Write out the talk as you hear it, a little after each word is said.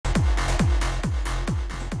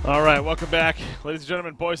All right, welcome back, ladies and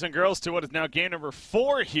gentlemen, boys and girls, to what is now game number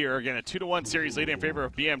 4 here. Again, a 2-1 series lead in favor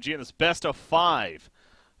of BMG in this best of 5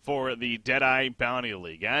 for the Deadeye Bounty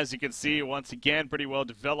League. As you can see, once again, pretty well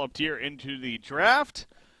developed here into the draft.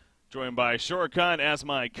 Joined by Shorikhan as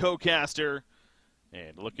my co-caster.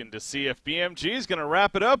 And looking to see if BMG is going to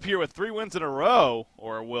wrap it up here with 3 wins in a row,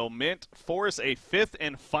 or will Mint force a 5th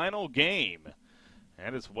and final game?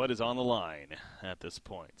 That is what is on the line at this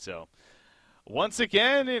point. So, once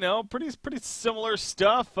again, you know, pretty similar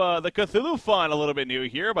stuff. The Cthulhu font a little bit new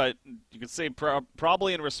here, but you could say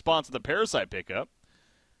probably in response to the Parasite pickup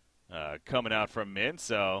coming out from Mint.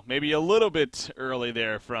 So maybe a little bit early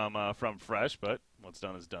there from Fresh, but what's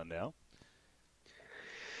done is done now.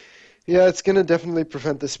 Yeah, it's gonna definitely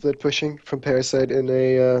prevent the split pushing from Parasite in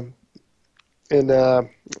a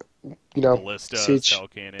Ballista, siege, Hell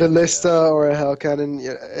Cannon, Ballista yeah. or a Hell Cannon.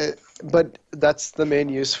 Yeah, but that's the main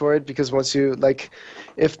use for it, because once you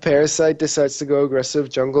if Parasite decides to go aggressive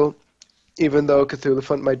jungle, even though Cthulhu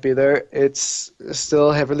Font might be there, it's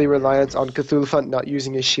still heavily reliant on Cthulhu Font not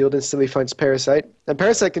using his shield until he finds Parasite, and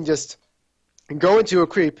Parasite can just go into a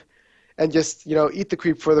creep and just eat the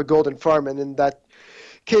creep for the golden farm, and in that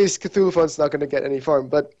case, Cthulhu Font's not going to get any farm.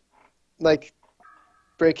 But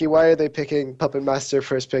Breaky, why are they picking Puppet Master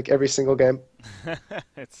first pick every single game?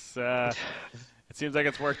 It seems like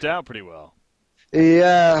it's worked out pretty well.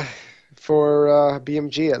 Yeah, for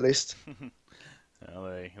BMG at least. Well,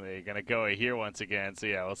 they're going to go here once again. So,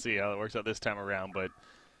 yeah, we'll see how it works out this time around. But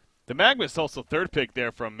the Magnus also third pick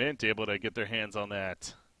there from Mint, able to get their hands on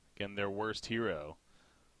that. Again, their worst hero,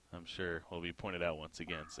 I'm sure, will be pointed out once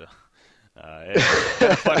again. So, it's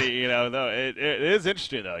kind of funny, though. It is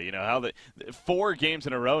interesting, though, how the 4 games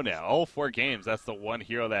in a row now, all 4 games, that's the one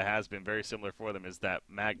hero that has been very similar for them is that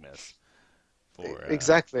Magnus.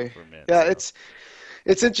 Exactly. For Mint, yeah, so.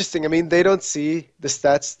 It's interesting. I mean, they don't see the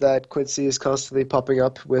stats that Quincy is constantly popping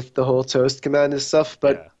up with the whole toast command and stuff,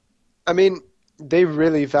 but Yeah. I mean, they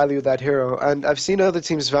really value that hero, and I've seen other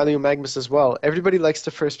teams value Magnus as well. Everybody likes to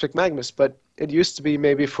first pick Magnus, but it used to be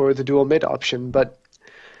maybe for the dual mid option, but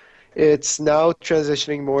it's now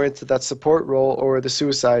transitioning more into that support role or the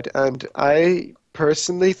suicide, and I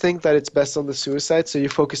personally think that it's best on the suicide, so you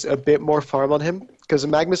focus a bit more farm on him, because a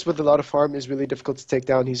Magnus with a lot of farm is really difficult to take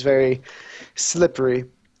down. He's very slippery,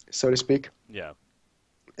 so to speak. Yeah.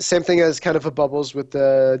 Same thing as kind of a Bubbles with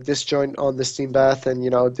the disjoint on the Steam Bath and,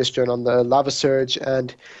 disjoint on the Lava Surge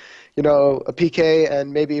and, a PK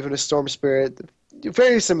and maybe even a Storm Spirit.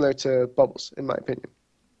 Very similar to Bubbles, in my opinion.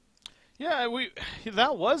 Yeah,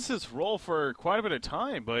 that was his role for quite a bit of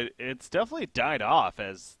time, but it's definitely died off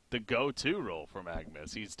as the go-to role for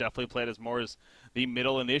Magnus. He's definitely played as more as the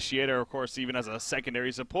middle initiator, of course, even as a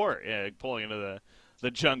secondary support, pulling into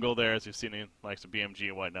the jungle there, as we've seen in likes of BMG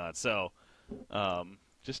and whatnot. So,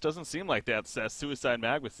 just doesn't seem like that Suicide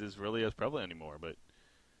Magnus is really as prevalent anymore. But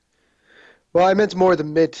Well, I meant more the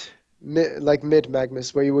mid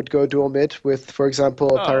Magnus, where you would go dual mid with, for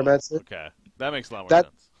example, a Pyromancer. Okay, that makes a lot more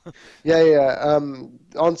sense. Yeah.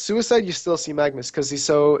 On Suicide, you still see Magnus because he's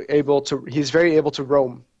very able to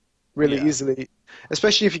roam really easily.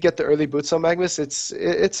 Especially if you get the early boots on Magnus,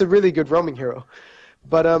 it's a really good roaming hero.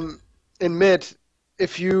 But in mid,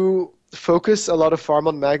 if you focus a lot of farm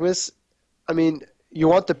on Magnus, I mean, you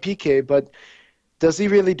want the PK, but does he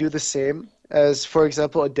really do the same as, for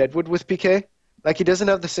example, a Deadwood with PK? Like, he doesn't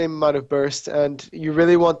have the same amount of burst, and you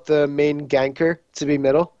really want the main ganker to be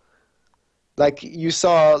middle. Like you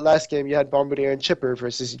saw last game, you had Bombardier and Chipper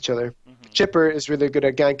versus each other. Mm-hmm. Chipper is really good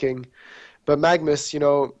at ganking, but Magnus,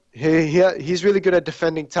 he's really good at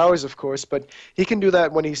defending towers, of course, but he can do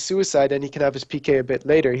that when he's Suicide and he can have his PK a bit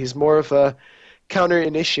later. He's more of a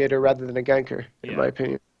counter-initiator rather than a ganker, in my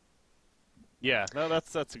opinion. Yeah, no,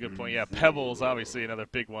 that's a good point. Yeah, Pebble's obviously another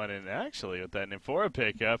big one, and actually with that Nymphora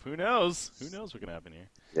pickup, who knows? Who knows what can happen here?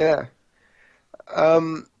 Yeah.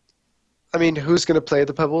 I mean, who's going to play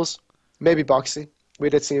the Pebbles? Maybe Boxy.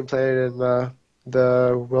 We did see him play it in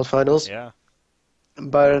the World Finals. Yeah.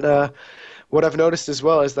 But what I've noticed as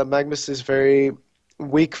well is that Magnus is very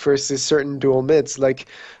weak versus certain dual mids. Like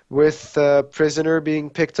with Prisoner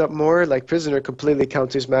being picked up more, like Prisoner completely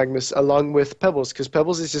counters Magnus along with Pebbles, because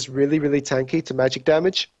Pebbles is just really, really tanky to magic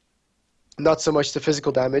damage. Not so much to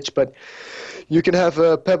physical damage, but you can have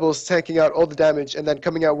Pebbles tanking out all the damage and then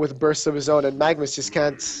coming out with bursts of his own, and Magnus just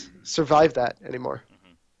can't survive that anymore.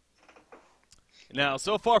 Now,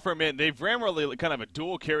 so far for Mint, they've ran really kind of a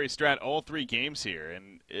dual carry strat all 3 games here,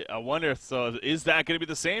 and I wonder, is that going to be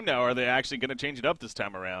the same now, or are they actually going to change it up this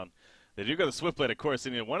time around? They do go the Swiftblade, of course,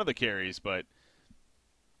 in one of the carries, but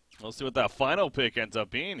we'll see what that final pick ends up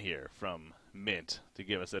being here from Mint to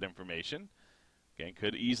give us that information. Again,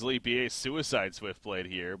 could easily be a suicide Swiftblade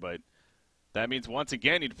here, but that means once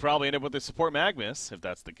again you'd probably end up with a support Magnus if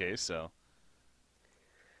that's the case. So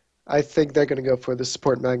I think they're going to go for the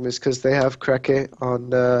support Magnus because they have Krake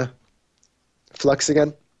on Flux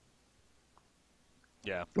again.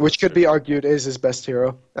 yeah, Which could true. be argued is his best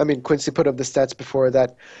hero. I mean, Quincy put up the stats before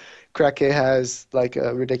that Krake has like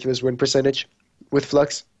a ridiculous win percentage with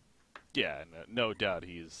Flux. Yeah, no doubt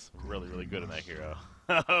he's really, really good in that hero.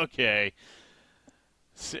 Okay.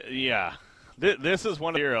 So, yeah. This is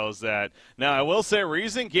one of the heroes that, now I will say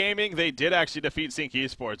Reason Gaming, they did actually defeat Sync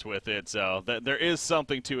Esports with it, so there is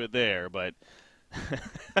something to it there, but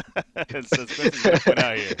it's put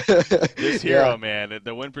out here. This hero, Yeah. man,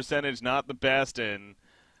 the win percentage not the best, and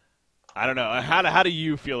I don't know. How do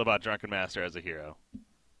you feel about Drunken Master as a hero?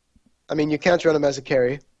 I mean, you can't run him as a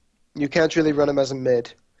carry. You can't really run him as a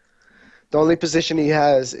mid. The only position he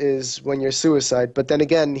has is when you're suicide, but then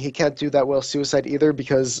again, he can't do that well suicide either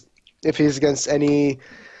because if he's against any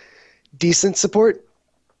decent support,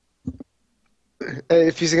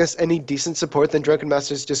 then Drunken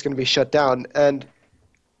Master is just going to be shut down, and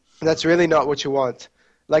that's really not what you want.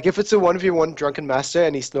 Like, if it's a 1v1 Drunken Master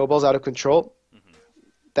and he snowballs out of control,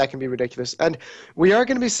 that can be ridiculous. And we are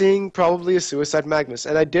going to be seeing probably a Suicide Magnus,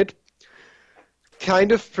 and I did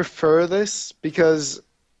kind of prefer this because,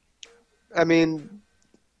 I mean,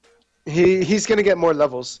 he's going to get more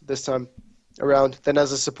levels this time around than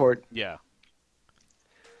as a support. Yeah.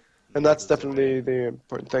 And that's definitely the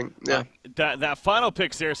important thing. Yeah. That final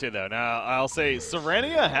pick, Cersei, though. Now, I'll say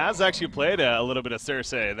Serenia has actually played a little bit of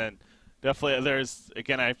Cersei, and then definitely there's,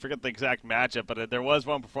 again, I forget the exact matchup, but there was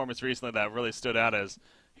one performance recently that really stood out as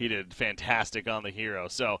he did fantastic on the hero.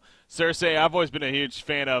 So, Cersei, I've always been a huge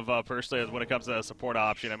fan of personally when it comes to a support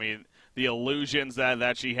option. I mean, the illusions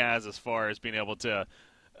that she has as far as being able to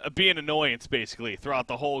be an annoyance, basically, throughout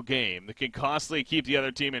the whole game. That can constantly keep the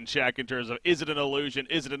other team in check in terms of, is it an illusion?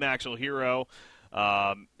 Is it an actual hero?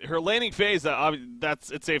 Her laning phase,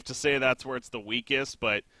 it's safe to say that's where it's the weakest,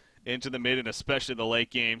 but into the mid and especially the late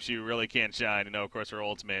game, she really can't shine. And, of course, her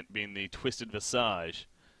ultimate being the Twisted Visage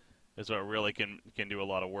is what really can do a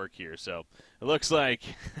lot of work here. So it looks like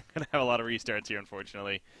going to have a lot of restarts here,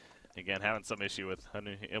 unfortunately. Again, having some issue with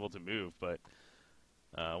unable to move, but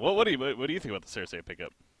what do you think about the Cersei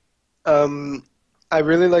pickup? I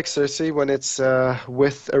really like Cersei when it's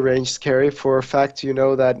with a ranged carry. For a fact, you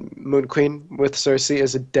know that Moon Queen with Cersei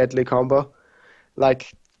is a deadly combo.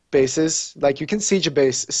 Like, bases, like you can siege a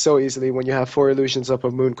base so easily when you have 4 illusions up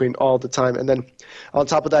of Moon Queen all the time. And then on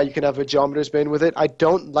top of that, you can have a Geometer's Bane with it. I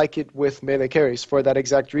don't like it with melee carries for that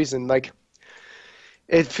exact reason. Like,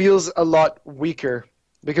 it feels a lot weaker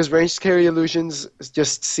because ranged carry illusions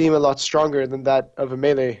just seem a lot stronger than that of a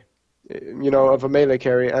melee. Of a melee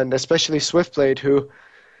carry, and especially Swiftblade, who,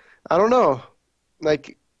 I don't know,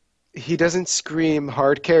 like, he doesn't scream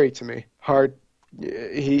hard carry to me.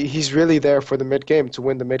 He's really there for the mid game to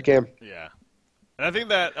win the mid game. Yeah, and I think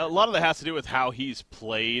that a lot of that has to do with how he's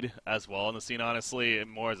played as well in the scene. Honestly,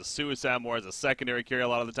 more as a suicide, more as a secondary carry a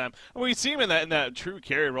lot of the time. I mean, we see him in that true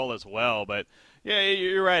carry role as well, but. Yeah,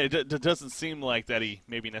 you're right. It doesn't seem like that he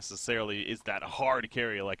maybe necessarily is that hard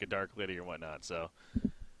carry like a Dark Lady or whatnot. So.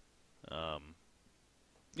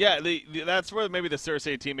 Yeah, that's where maybe the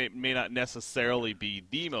Cersei team may not necessarily be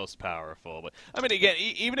the most powerful. But, I mean, again,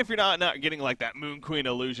 even if you're not getting, like, that Moon Queen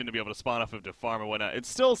illusion to be able to spawn off of the farm or whatnot, it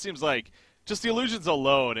still seems like just the illusions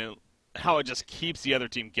alone and how it just keeps the other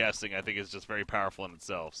team guessing, I think, is just very powerful in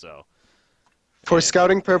itself. So For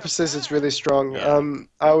scouting purposes, it's really strong. Yeah.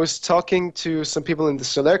 I was talking to some people in the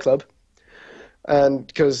Solaire Club, and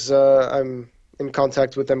because I'm in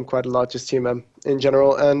contact with them quite a lot, just TMM in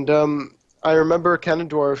general, and I remember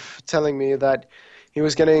Canondorf telling me that he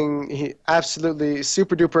was getting absolutely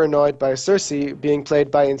super duper annoyed by Cersei being played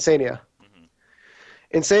by Insania.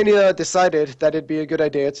 Insania decided that it'd be a good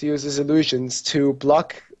idea to use his illusions to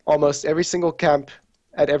block almost every single camp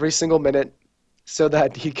at every single minute so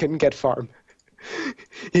that he can get farm.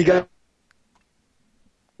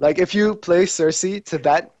 Like, if you play Cersei to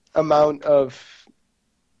that amount of,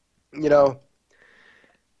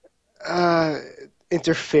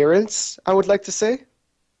 interference, I would like to say,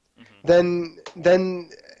 then the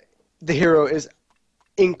hero is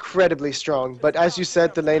incredibly strong. But as you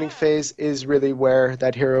said, the laning phase is really where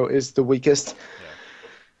that hero is the weakest. Yeah.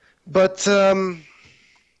 But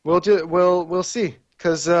we'll see,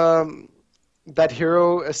 because that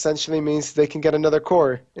hero essentially means they can get another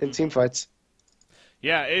core in team fights.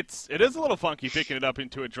 Yeah, it is a little funky picking it up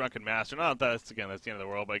into a Drunken Master. Not that that's the end of the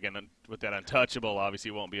world, but again, with that Untouchable, obviously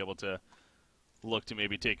you won't be able to look to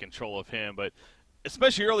maybe take control of him. But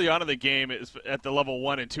especially early on in the game, at the level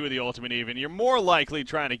 1 and 2 of the Ultimate even, you're more likely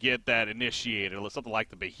trying to get that initiated, something like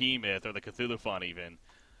the Behemoth or the Cthulhu even,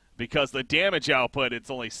 because the damage output,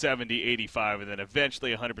 it's only 70, 85, and then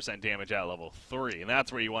eventually 100% damage at level 3, and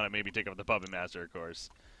that's where you want to maybe take up the Puppet Master, of course.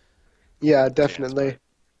 Yeah, definitely.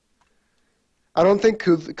 I don't think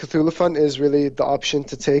Cthulhu is really the option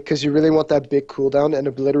to take, because you really want that big cooldown, and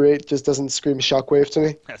Obliterate just doesn't scream Shockwave to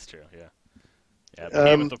me. That's true, yeah. Yeah,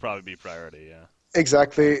 Behemoth will probably be priority, yeah.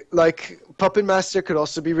 Exactly. Like, Puppet Master could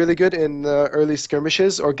also be really good in early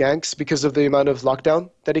skirmishes or ganks because of the amount of lockdown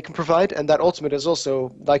that he can provide, and that ultimate is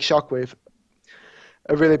also, like Shockwave,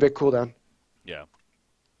 a really big cooldown. Yeah.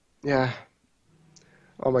 Yeah.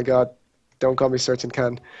 Oh my god. Don't call me Certain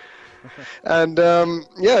Can. And,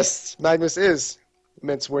 yes, Magnus is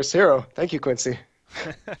Mint's worst hero. Thank you, Quincy.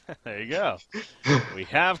 There you go. We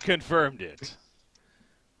have confirmed it.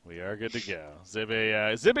 We are good to go.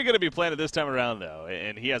 Zibby going to be playing it this time around, though,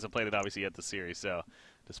 and he hasn't played it, obviously, yet this series, so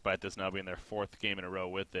despite this now being their 4th game in a row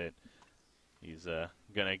with it, he's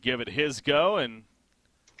going to give it his go, and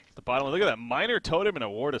at the bottom, look at that. Minor Totem and a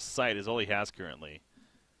Ward of Sight is all he has currently.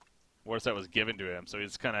 Ward of Sight was given to him, so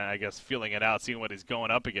he's kind of, I guess, feeling it out, seeing what he's going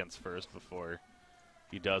up against first before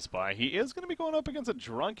he does buy. He is going to be going up against a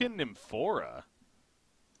Drunken Nymphora.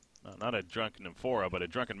 No, not a Drunken Nymphora, but a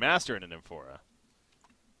Drunken Master and a Nymphora.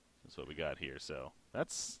 That's what we got here. So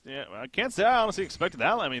that's, yeah, I can't say I honestly expected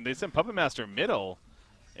that. I mean, they sent Puppet Master middle,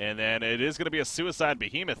 and then it is going to be a Suicide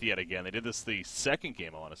Behemoth yet again. They did this the 2nd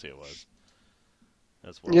game, I want to say it was.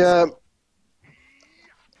 As well. Yeah.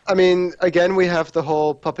 I mean, again, we have the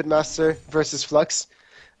whole Puppet Master versus Flux.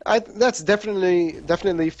 That's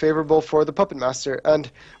definitely favorable for the Puppet Master, and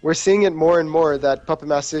we're seeing it more and more that Puppet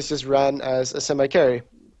Masters just ran as a semi-carry.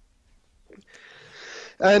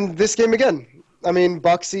 And this game again, I mean,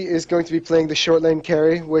 Boxy is going to be playing the short lane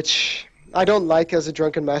carry, which I don't like as a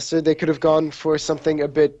Drunken Master. They could have gone for something a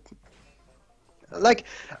bit... Like,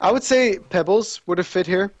 I would say Pebbles would have fit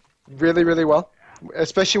here really, really well,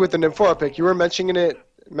 especially with the Nymphora pick. You were mentioning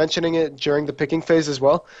it during the picking phase as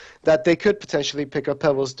well, that they could potentially pick up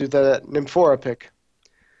Pebbles due to the Nymphora pick.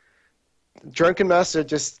 Drunken Master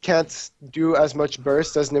just can't do as much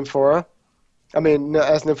burst as Nymphora. I mean,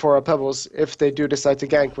 as Nymphora Pebbles, if they do decide to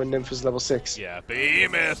gank when Nymph is level 6. Yeah,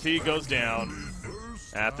 Behemoth, he goes down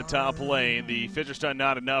at the top lane. The Fidget Stun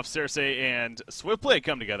not enough. Cersei and Swiftblade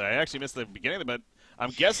come together. I actually missed the beginning, but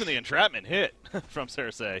I'm guessing the entrapment hit from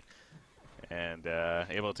Cersei. And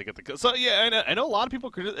able to get the... So, yeah, I know a lot of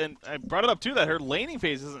people... And I brought it up, too, that her laning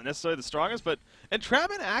phase isn't necessarily the strongest, but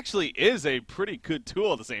entrapment actually is a pretty good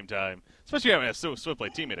tool at the same time. Especially having a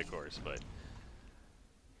Swiftblade teammate, of course, but...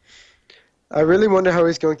 I really wonder how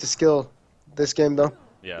he's going to skill this game, though,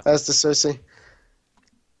 as the Cersei.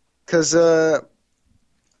 Because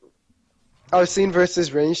I've seen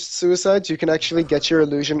versus ranged suicides, you can actually get your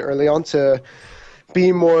illusion early on to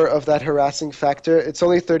be more of that harassing factor. It's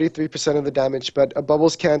only 33% of the damage, but a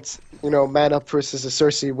Bubbles can't, man up versus a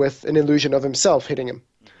Cersei with an illusion of himself hitting him.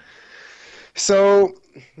 So,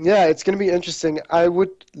 yeah, it's going to be interesting. I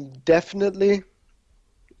would definitely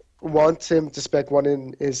want him to spec 1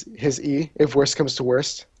 in his E, if worst comes to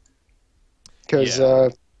worst. Because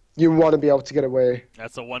you want to be able to get away.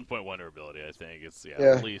 That's a 1.1 ability, I think. It's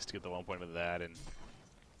at least get the 1 point of that, and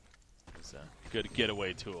it's a good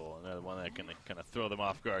getaway tool. Another one that can kind of throw them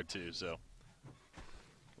off guard, too. So,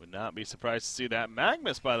 would not be surprised to see that.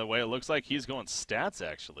 Magnus, by the way, it looks like he's going stats,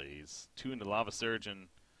 actually. He's 2 into Lava Surge and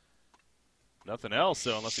nothing else,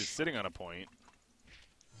 so unless he's sitting on a point.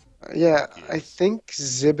 Yeah, I think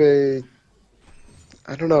Zibbe...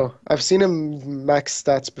 I don't know. I've seen him max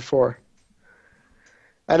stats before.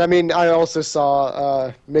 And I mean, I also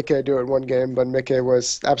saw Mikke do it one game, but Mikke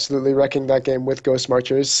was absolutely wrecking that game with Ghost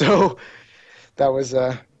Marchers, so that was,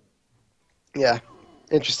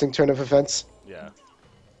 interesting turn of events. Yeah.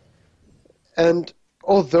 And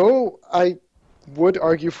although I would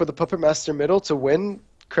argue for the Puppet Master middle to win,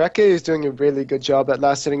 Krake is doing a really good job at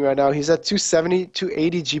last hitting right now. He's at 270,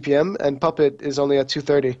 280 GPM, and Puppet is only at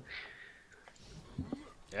 230.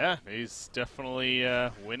 Yeah, he's definitely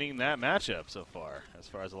winning that matchup so far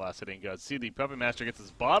as the last hitting goes. See, the Puppet Master gets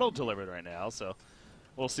his bottle delivered right now, so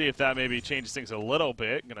we'll see if that maybe changes things a little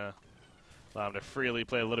bit. Gonna allow him to freely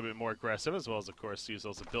play a little bit more aggressive, as well as, of course, use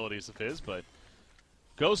those abilities of his. But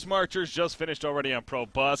Ghost Marchers just finished already on Pro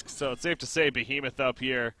Busk, so it's safe to say Behemoth up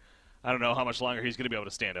here. I don't know how much longer he's going to be able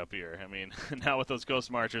to stand up here. I mean, now with those Ghost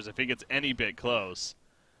Marchers, if he gets any bit close,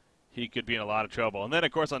 he could be in a lot of trouble. And then,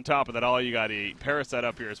 of course, on top of that, all you got a Parasite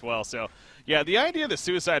up here as well. So, yeah, the idea of the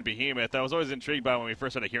Suicide Behemoth, I was always intrigued by when we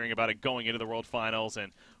first started hearing about it going into the World Finals,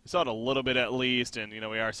 and we saw it a little bit at least, and,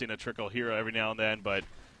 we are seeing a trickle hero every now and then, but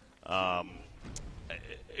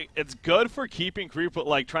it's good for keeping creep,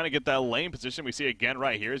 like trying to get that lane position. We see again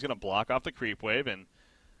right here. He's going to block off the creep wave and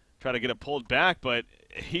try to get it pulled back, but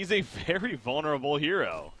he's a very vulnerable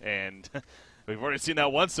hero, and we've already seen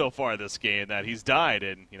that once so far this game, that he's died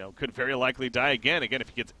and, could very likely die again if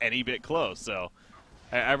he gets any bit close. So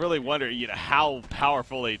I really wonder, how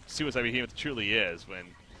powerful a Suicide Behemoth truly is when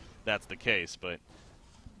that's the case, but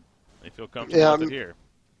I feel comfortable with it here.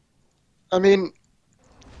 I mean,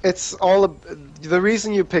 it's the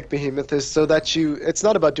reason you pick Behemoth is so that it's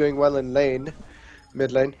not about doing well in lane,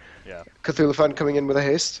 mid lane. Yeah. Cthulhu Fun coming in with a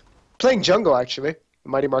haste. Playing jungle, actually.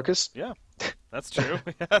 Mighty Marcus. Yeah, that's true.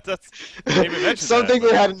 Yeah, that's I didn't even mention something that,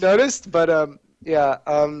 we hadn't noticed, but yeah.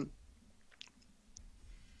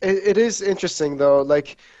 It is interesting though.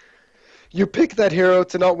 Like, you pick that hero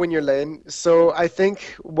to not win your lane. So I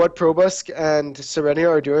think what Probusk and Serenia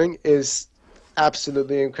are doing is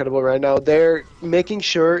absolutely incredible right now. They're making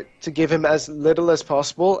sure to give him as little as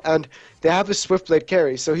possible, and they have a Swiftblade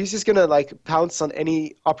carry, so he's just gonna pounce on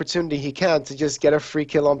any opportunity he can to just get a free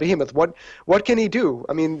kill on Behemoth. What can he do?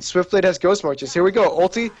 I mean, Swiftblade has Ghost Marches. Here we go,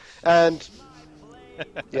 ulti, and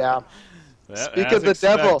yeah. Speak of the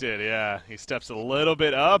devil. Yeah, he steps a little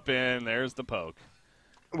bit up, and there's the poke.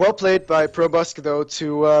 Well played by Probusk though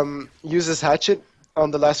to use his hatchet on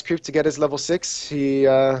the last creep to get his level 6. He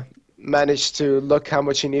managed to look how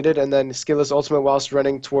much he needed and then skill his ultimate whilst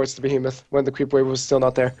running towards the Behemoth when the creep wave was still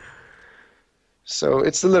not there. So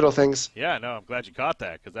it's the little things. Yeah, no, I'm glad you caught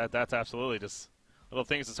that, because that's absolutely just little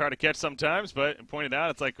things that's hard to catch sometimes, but pointed out,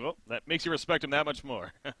 it's like, well, that makes you respect him that much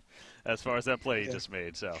more as far as that play he just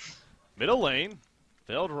made. So middle lane,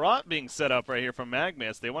 Failed Rot being set up right here from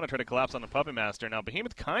Magnus. They want to try to collapse on the Puppet Master. Now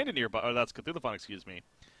Behemoth kind of nearby, or that's Cthulhuphon, excuse me.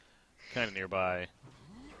 Kind of nearby.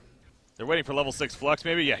 They're waiting for level 6 Flux,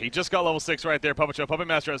 maybe? Yeah, he just got level 6 right there. Puppet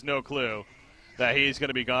Master has no clue that he's going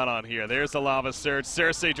to be gone on here. There's the Lava Surge.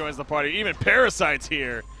 Cersei joins the party. Even Parasite's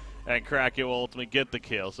here. And Kraken will ultimately get the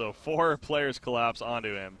kill. So 4 players collapse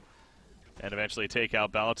onto him and eventually take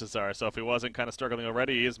out Baltazar. So if he wasn't kind of struggling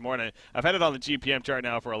already, he is more than... I've had it on the GPM chart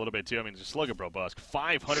now for a little bit, too. I mean, just look at Probusk.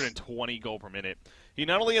 520 gold per minute. He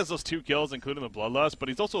not only has those 2 kills, including the Bloodlust, but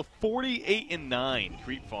he's also 48-9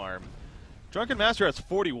 creep farm. Drunken Master has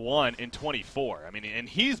 41 and 24. I mean, and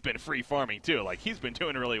he's been free farming too. Like, he's been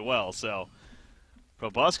doing really well. So,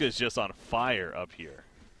 Probusk is just on fire up here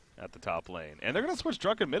at the top lane. And they're going to switch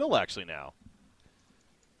Drunken middle actually now.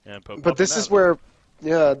 And but this is where,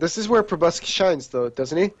 yeah, this is where Probusk shines though,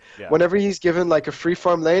 doesn't he? Yeah. Whenever he's given like a free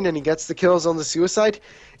farm lane and he gets the kills on the Suicide,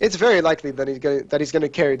 it's very likely that he's going to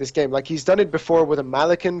carry this game. Like, he's done it before with a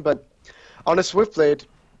Malikan, but on a Swiftblade,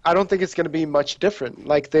 I don't think it's going to be much different.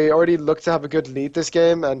 Like, they already look to have a good lead this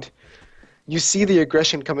game, and you see the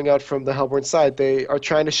aggression coming out from the Hellborn side. They are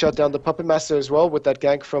trying to shut down the Puppet Master as well with that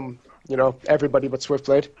gank from, everybody but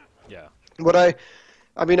Swiftblade. Yeah.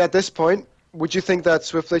 I mean, at this point, would you think that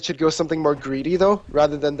Swiftblade should go something more greedy, though,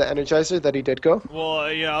 rather than the Energizer that he did go?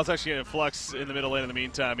 Well, yeah, I was actually going to Flux in the middle lane in the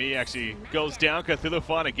meantime. He actually goes down.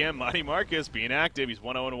 Cthulhuphon again. Mighty Marcus being active. He's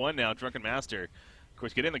 1-0-1 now. Drunken Master. Of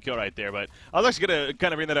course, getting the kill right there, but I was actually going to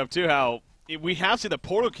kind of bring that up too, how we have seen the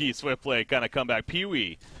Portal Key Swiftblade kind of come back.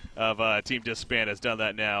 Pee-wee of Team Disband has done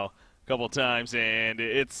that now a couple of times, and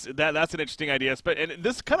that's an interesting idea. And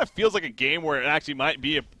this kind of feels like a game where it actually might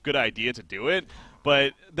be a good idea to do it,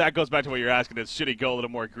 but that goes back to what you're asking, is should he go a little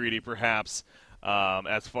more greedy perhaps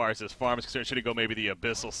as far as his farm is concerned? Should he go maybe the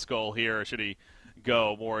Abyssal Skull here, or should he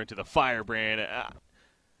go more into the Firebrand?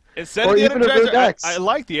 Instead of the Energizer, I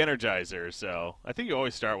like the Energizer, so I think you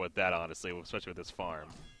always start with that, honestly, especially with this farm.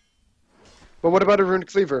 But what about a Rune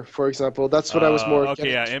Cleaver, for example? That's what I was more...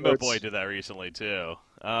 Okay, yeah, Imbo Boy did that recently, too.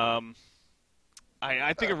 I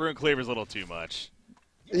think a Rune Cleaver is a little too much.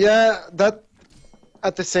 Yeah, that...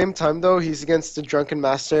 At the same time, though, he's against a Drunken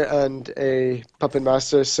Master and a Puppet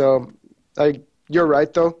Master, so you're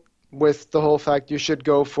right, though, with the whole fact you should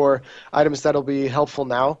go for items that'll be helpful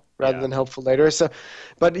now, rather than helpful later. So,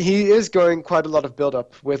 but he is going quite a lot of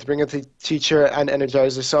build-up with Ring of the Teacher and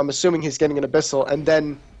Energizer, so I'm assuming he's getting an Abyssal and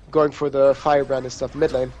then going for the Firebrand and stuff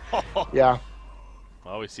mid lane. Yeah.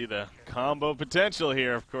 Well, we see the combo potential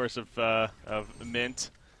here, of course, of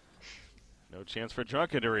Mint. No chance for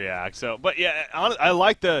Drunken to react. So, but yeah, I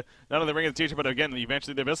like not only the Ring of the Teacher, but again,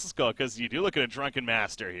 eventually the Abyssal Skull, because you do look at a Drunken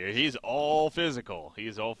Master here. He's all physical.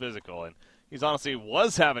 He's all physical, and he's honestly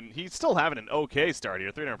he's still having an okay start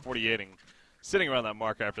here, 348 and sitting around that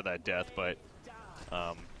mark after that death, but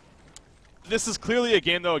this is clearly a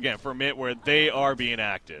game, though, again, for Mint, where they are being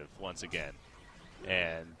active once again.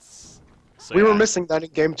 And so, we were missing that in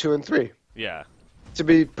game 2 and 3. Yeah. To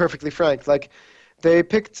be perfectly frank, like, they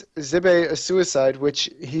picked Zibe a suicide, which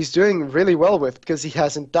he's doing really well with because he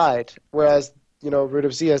hasn't died, whereas, Root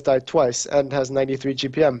of Z has died twice and has 93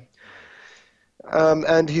 GPM.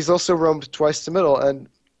 And he's also roamed twice to middle, and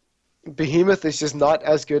Behemoth is just not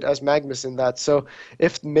as good as Magnus in that. So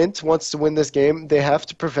if Mint wants to win this game, they have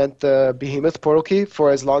to prevent the Behemoth portal key for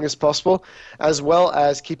as long as possible, as well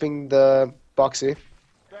as keeping the Boxy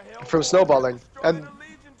from snowballing. And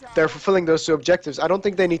they're fulfilling those 2 objectives. I don't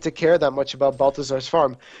think they need to care that much about Balthazar's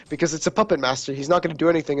farm, because it's a Puppet Master. He's not going to do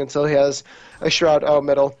anything until he has a Shroud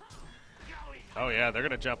middle. Oh, yeah, they're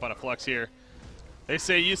going to jump on a Flux here. They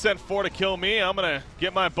say, you sent 4 to kill me, I'm going to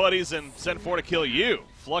get my buddies and send 4 to kill you.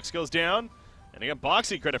 Flux goes down, and they got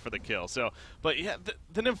Boxy credit for the kill. So, but yeah,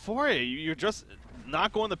 the Nymphoria, you're just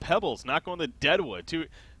not going the Pebbles, not going the Deadwood.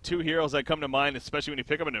 Two heroes that come to mind, especially when you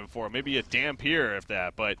pick up a Nymphoria. Maybe a Dampier, if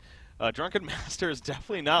that, but Drunken Master is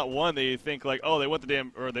definitely not one that you think like, oh, they went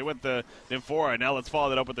the Nymphoria, now let's follow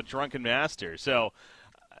that up with the Drunken Master. So,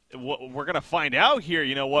 we're gonna find out here,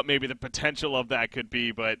 what maybe the potential of that could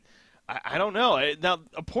be, but I don't know. Now,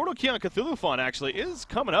 a Portal Key on Cthulhu Fawn actually is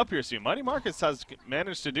coming up here soon. Mighty Marcus has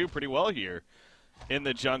managed to do pretty well here in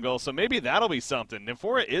the jungle, so maybe that'll be something.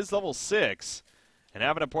 Nymphoria is level 6, and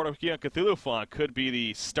having a Portal Key on Cthulhu Fawn could be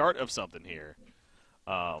the start of something here.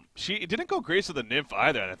 She didn't go Grace with the Nymph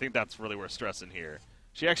either, and I think that's really worth stressing here.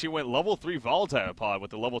 She actually went level 3 Volatile Pod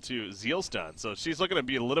with the level 2 Zeal Stun, so she's looking to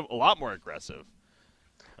be a lot more aggressive.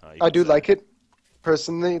 I do like it.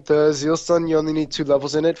 Personally, the Zeal Stun, you only need 2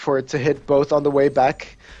 levels in it for it to hit both on the way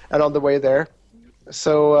back and on the way there.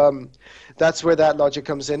 So that's where that logic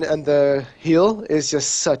comes in, and the heal is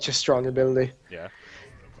just such a strong ability. Yeah.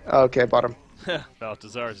 Okay, bottom.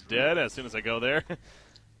 Balthazar's dead as soon as I go there.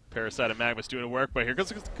 Parasite and Magnus doing work, but here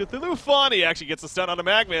comes Cthulhu Fawn. He actually gets a stun on the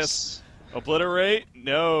Magnus. Obliterate?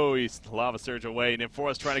 No, he's Lava Surge away.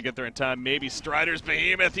 Nymphoria's trying to get there in time. Maybe Strider's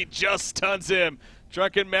Behemoth. He just stuns him.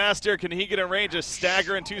 Drunken Master, can he get a range of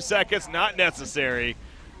stagger in 2 seconds? Not necessary.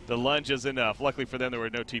 The lunge is enough. Luckily for them, there were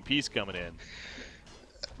no TPs coming in.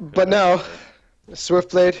 But now,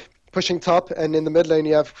 Swiftblade pushing top, and in the mid lane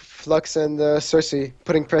you have Flux and Cersei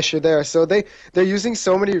putting pressure there. So they're using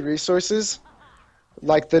so many resources,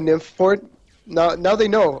 like the Nymph port. Now they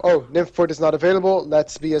know, oh, Nymph port is not available,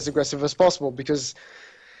 let's be as aggressive as possible, because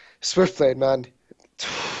Swiftblade, man,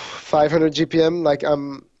 500 GPM, like,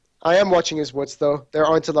 I am watching his woods, though. There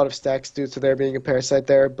aren't a lot of stacks due to there being a Parasite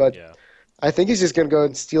there, but yeah. I think he's just going to go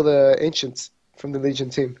and steal the Ancients from the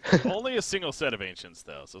Legion team. Only a single set of Ancients,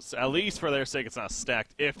 though, so at least for their sake it's not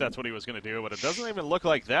stacked if that's what he was going to do, but it doesn't even look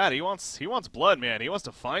like that. He wants blood, man. He wants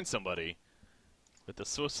to find somebody. But the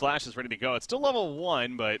Swift Slash is ready to go. It's still level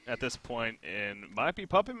 1, but at this point, and might be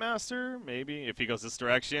Puppet Master, maybe, if he goes this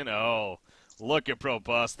direction. Oh, look at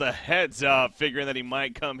Probust. The heads up, figuring that he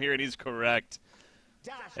might come here, and he's correct.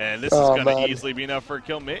 And this is going to easily be enough for a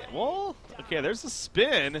kill. Well, okay, there's a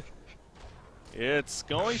spin. It's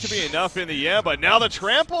going to be enough in the end, but now the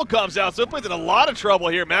trample comes out. So it's in a lot of trouble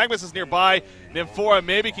here. Magnus is nearby. Nymphora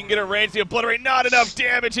maybe can get a range. The Obliterate, not enough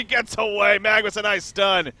damage. He gets away. Magnus, a nice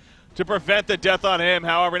stun to prevent the death on him.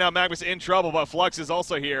 However, now Magnus in trouble, but Flux is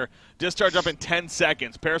also here. Discharge up in 10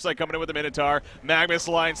 seconds. Parasite coming in with the Minotaur. Magnus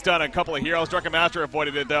line stun. A couple of heroes. Drunken Master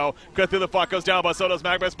avoided it, though. Cthulhu Fawn goes down, but so does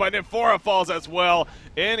Magnus. But Nymphora falls as well.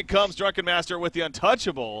 In comes Drunken Master with the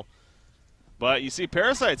Untouchable. But you see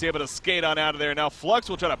Parasite's able to skate on out of there. Now Flux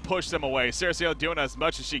will try to push them away. Cersei doing as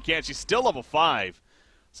much as she can. She's still level 5,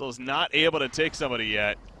 so is not able to take somebody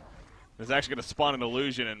yet. Is actually going to spawn an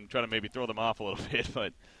illusion and try to maybe throw them off a little bit,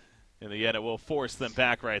 but in the end, it will force them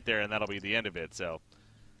back right there, and that'll be the end of it. So,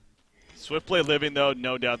 Swiftblade living, though,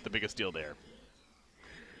 no doubt the biggest deal there.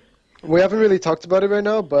 We haven't really talked about it right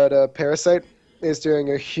now, but Parasite is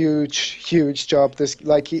doing a huge job.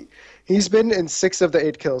 He's been in 6 of the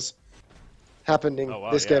 8 kills happening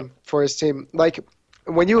this game for his team. Like,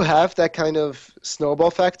 when you have that kind of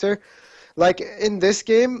snowball factor, like in this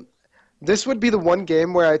game, this would be the one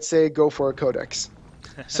game where I'd say go for a Codex.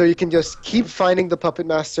 So you can just keep finding the Puppet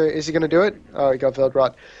Master. Is he going to do it? Oh, he got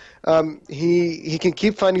Veldrot. He can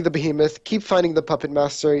keep finding the Behemoth, keep finding the Puppet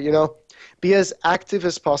Master, be as active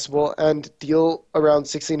as possible and deal around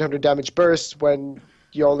 1600 damage burst when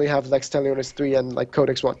you only have Lex Talionis 3 and like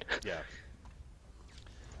Codex 1. Yeah.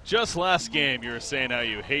 Just last game, you were saying how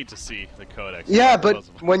you hate to see the Codex. Yeah, but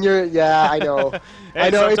when you're, I know. I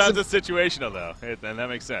know sometimes it's situational, though, and that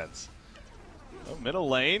makes sense. Oh, middle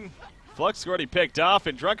lane. Flux already picked off,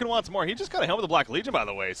 and Drunken wants more. He just got a helmet of the Black Legion, by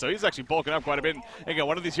the way, so he's actually bulking up quite a bit. And again,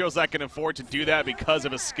 one of these heroes that can afford to do that because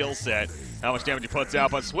of his skill set, how much damage he puts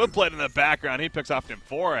out. But Swiftblade in the background, he picks off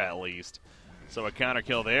Nymphora at least. So a counter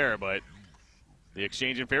kill there, but the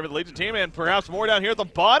exchange in favor of the Legion team, and perhaps more down here at the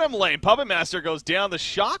bottom lane. Puppet Master goes down. The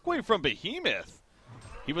shockwave from Behemoth.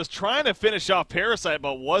 He was trying to finish off Parasite,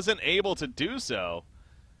 but wasn't able to do so.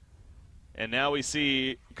 And now we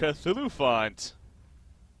see Cthulhu Font.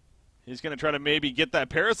 He's going to try to maybe get that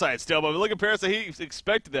Parasite still, but look at Parasite. He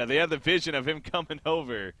expected that. They had the vision of him coming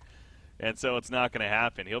over, and so it's not going to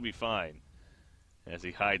happen. He'll be fine as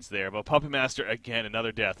he hides there. But Puppet Master, again,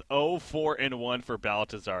 another death. 0-4-1 for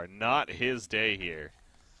Baltazar. Not his day here.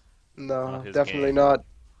 No, definitely not.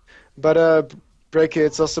 But, Breaky,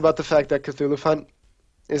 it's also about the fact that Cthulhu Font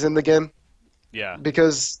is in the game. Yeah.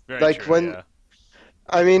 Because, Very like, true, when... Yeah.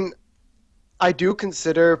 I mean, I do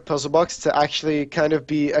consider Puzzlebox to actually kind of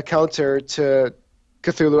be a counter to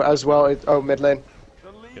Cthulhu as well. Mid lane.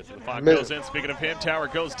 The Font goes in. Speaking of him, tower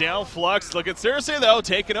goes down. Flux, look at Cersei, though,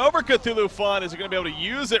 taking over Cthulhu Font. Is he going to be able to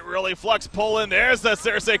use it, really? Flux pull in. There's the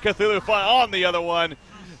Cersei Cthulhu Font on the other one.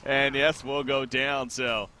 And, yes, we'll go down.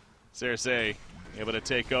 So, Cersei able to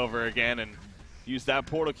take over again and use that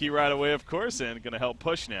portal key right away, of course, and going to help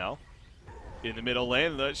push now in the middle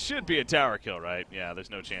lane. That should be a tower kill, right? Yeah, there's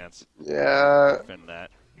no chance. Yeah. Defend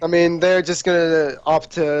that. I mean, they're just going to opt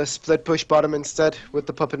to split push bottom instead with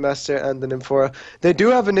the Puppet Master and the Nymphora. They do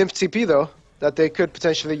have a Nymph TP, though, that they could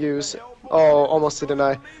potentially use. Oh, almost a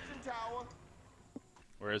deny.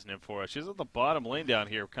 Where is Nymphora? She's at the bottom lane down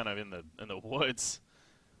here, kind of in the woods.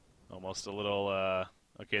 Almost a little,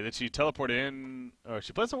 okay, did she teleport in? Oh,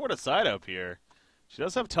 she plays the ward aside up here. She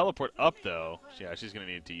does have teleport up, though. Yeah, she's going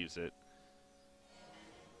to need to use it.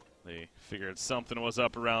 They figured something was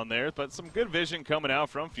up around there, but some good vision coming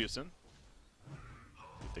out from Fusen.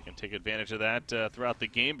 They can take advantage of that throughout the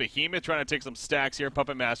game. Behemoth trying to take some stacks here.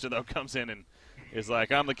 Puppet Master, though, comes in and is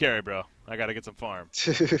like, I'm the carry, bro. I got to get some farm.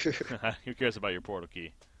 Who cares about your portal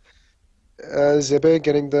key? Zebe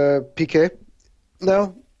getting the PK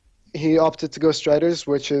now. He opted to go Striders,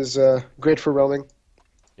 which is great for roaming.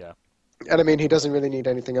 Yeah. And, I mean, he doesn't really need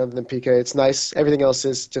anything other than PK. It's nice. Everything else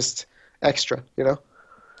is just extra, you know?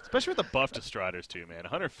 Especially with the buff to Striders, too, man.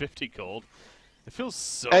 150 gold. It feels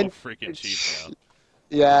so freaking cheap now.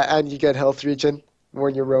 Yeah, and you get health regen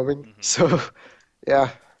when you're roaming. Mm-hmm. So, yeah.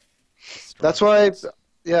 That's why,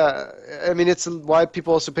 yeah, I mean, it's why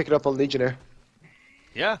people also pick it up on Legionnaire.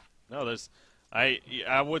 Yeah. No, there's...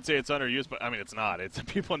 I would say it's underused, but, I mean, it's not. It's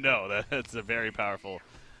people know that it's a very powerful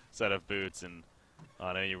set of boots and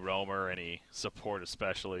on any roamer, any support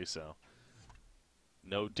especially, so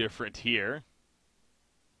no different here.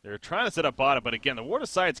 They're trying to set up bottom, but again, the ward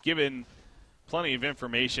aside's given plenty of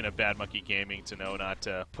information of Bad Monkey Gaming to know not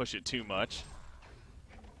to push it too much.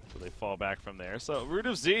 So they fall back from there. So Root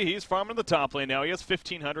of Z, he's farming the top lane now. He has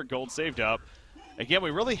 1,500 gold saved up. Again, we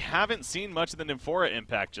really haven't seen much of the Nymphora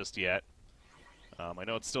impact just yet. I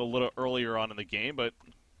know it's still a little earlier on in the game, but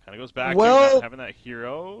kind of goes back to not having that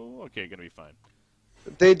hero. Okay, going to be fine.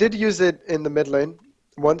 They did use it in the mid lane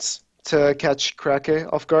once to catch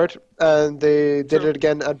Krake off guard, and they did it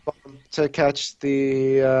again at bottom to catch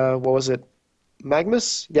the, what was it,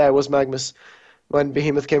 Magmus? Yeah, it was Magmus, when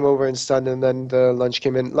Behemoth came over and stunned and then the lunge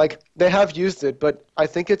came in. Like, they have used it, but I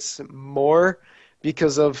think it's more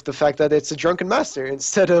because of the fact that it's a Drunken Master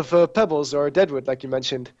instead of Pebbles or Deadwood, like you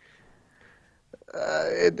mentioned.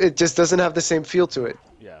 It just doesn't have the same feel to it.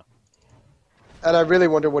 Yeah. And I really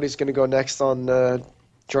wonder what he's going to go next on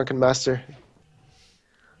Drunken Master.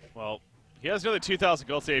 Well, he has nearly 2,000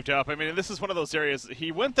 gold saved up. I mean, this is one of those areas.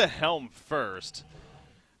 He went the Helm first.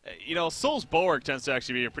 You know, Soul's Bulwark tends to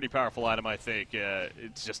actually be a pretty powerful item, I think.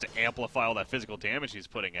 It's just to amplify all that physical damage he's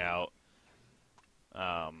putting out.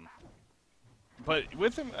 But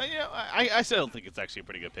with him, you know, I still think it's actually a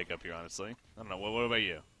pretty good pickup here, honestly. I don't know. What about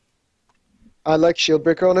you? I like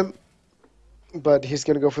Shieldbreaker on him, but he's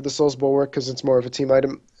going to go for the Soul's Bulwark because it's more of a team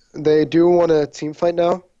item. They do want a team fight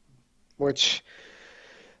now, which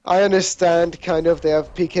I understand, kind of. They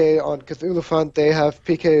have PK on Cthulhu Font. They have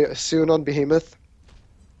PK soon on Behemoth.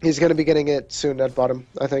 He's going to be getting it soon at bottom,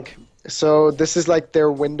 I think. So this is like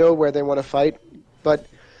their window where they want to fight. But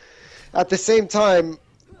at the same time,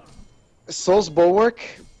 Soul's Bulwark,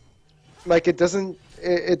 like, it doesn't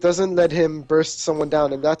let him burst someone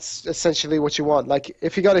down, and that's essentially what you want. Like,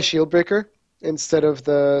 if you got a Shieldbreaker instead of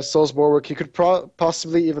the Soul's Bulwark, you could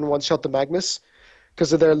possibly even one-shot the Magmus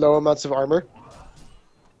because of their low amounts of armor.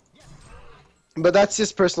 But that's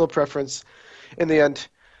just personal preference in the end,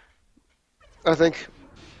 I think.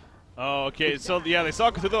 Oh, okay. So, yeah, they saw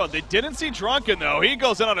Cthulhu. They didn't see Drunken, though. He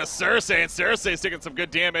goes in on a Cersei, and Cersei's taking some good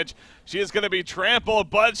damage. She is going to be trampled,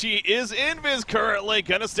 but she is invis currently.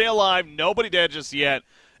 Going to stay alive. Nobody dead just yet.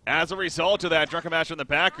 As a result of that, Drunken Master in the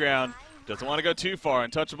background doesn't want to go too far.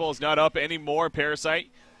 Untouchable is not up anymore. Parasite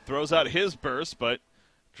throws out his burst, but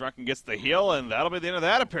Drunken gets the heal, and that'll be the end of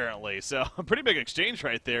that, apparently. So, a pretty big exchange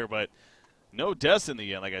right there, but no deaths in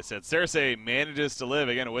the end, like I said. Cersei manages to live,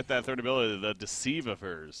 again, with that third ability, the Deceive of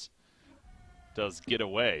hers. Does get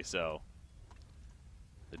away, so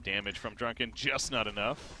the damage from Drunken just not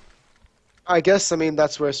enough. I guess, I mean,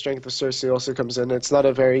 that's where Strength of Cersei also comes in. It's not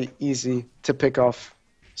a very easy to pick off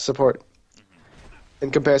support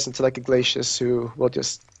in comparison to like a Glacius who will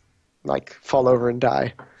just like fall over and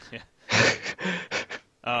die.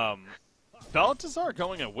 Yeah. Baltazar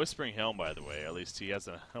going a Whispering Helm, by the way. At least he has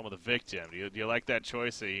a Helm of the Victim. Do you like that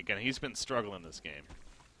choice? Again, he's been struggling this game.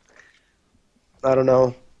 I don't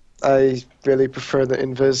know. I really prefer the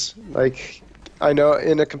Invis. Like, I know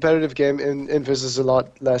in a competitive game, Invis is a lot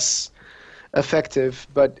less effective,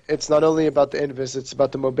 but it's not only about the Invis, it's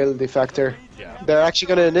about the mobility factor. Yeah. They're actually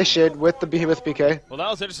going to initiate with the Behemoth PK. Well, that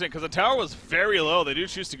was interesting because the tower was very low. They do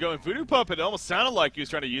choose to go in. Voodoo Puppet, it almost sounded like he was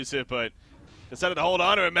trying to use it, but decided to hold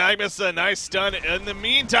on to it. Magnus, a nice stun. In the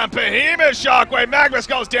meantime, Behemoth Shockwave. Magnus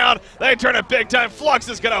goes down. They turn it big time. Flux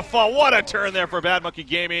is going to fall. What a turn there for Bad Monkey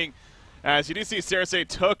Gaming. As you do see, Cersei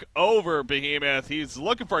took over Behemoth. He's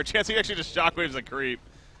looking for a chance. He actually just shockwaves a creep.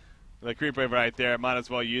 The creep wave right there. Might as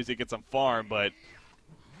well use it, get some farm, but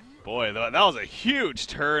boy, that was a huge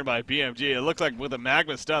turn by BMG. It looked like with a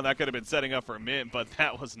Magma stun, that could have been setting up for a mint, but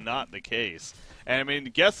that was not the case. And I mean,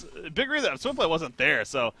 big reason that Swimplay wasn't there,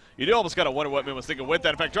 so you do almost got to wonder what Mint was thinking with that.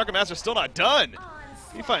 In fact, Drunken Master's still not done.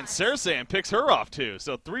 He finds Cersei and picks her off too.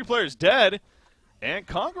 So 3 players dead, and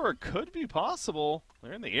Conqueror could be possible.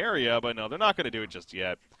 They're in the area, but no, they're not going to do it just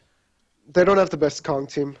yet. They don't have the best Kong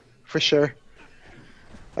team, for sure.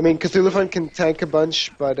 I mean, Cthulhu can tank a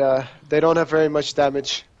bunch, but they don't have very much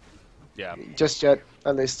damage. Yeah. Just yet,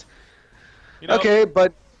 at least. You know, okay,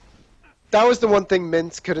 but that was the one thing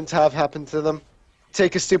Mint couldn't have happen to them.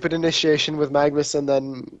 Take a stupid initiation with Magnus and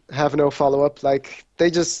then have no follow-up. Like, they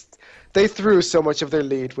threw so much of their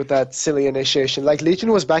lead with that silly initiation. Like,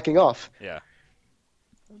 Legion was backing off. Yeah.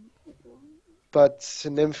 But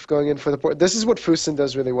Nymph going in for the port. This is what Fusen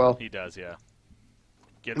does really well. He does, yeah.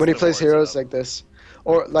 When he plays heroes like this.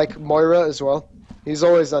 Or like Moira as well. He's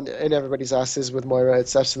always in everybody's asses with Moira.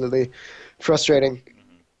 It's absolutely frustrating.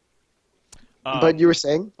 But you were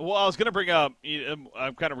saying? Well, I was going to bring up,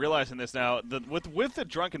 I'm kind of realizing this now, with the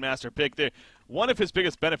Drunken Master pick, one of his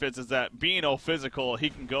biggest benefits is that being all physical, he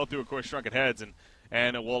can go through, of course, Drunken Heads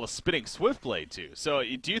and a spinning Swiftblade, too. So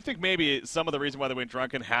do you think maybe some of the reason why they went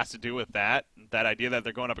Drunken has to do with that idea that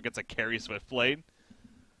they're going up against a carry Swiftblade?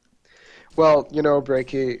 Well, you know,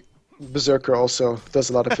 Breaky, Berserker also does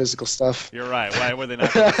a lot of physical stuff. You're right. Why would they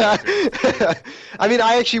not do Berserker? I mean,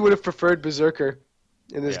 I actually would have preferred Berserker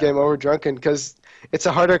in this game over Drunken because it's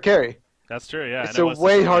a harder carry. That's true, yeah. It's a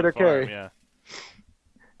way harder carry. Yeah.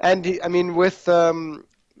 And, I mean, with,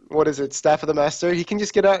 what is it, Staff of the Master, he can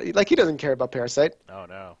just get out, like, he doesn't care about Parasite. Oh,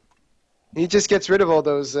 no. He just gets rid of all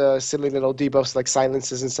those silly little debuffs like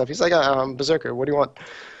silences and stuff. He's like, Berserker, what do you want?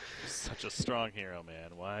 Such a strong hero,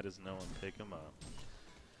 man. Why does no one pick him up?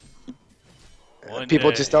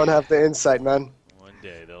 People just don't have the insight, man. One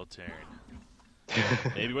day they'll turn.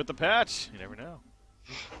 Maybe with the patch. You never know.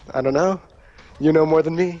 I don't know. You know more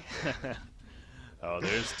than me. Oh,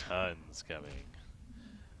 there's tons coming.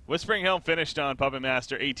 Whispering Helm finished on Puppet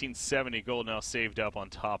Master. 1870 gold now saved up on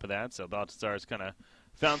top of that. So Baltazar's kind of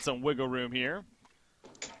found some wiggle room here.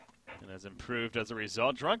 And has improved as a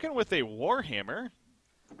result. Drunken with a Warhammer.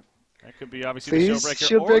 That could be obviously the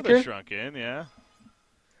Shieldbreaker or the Shrunken, yeah.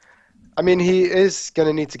 I mean, he is going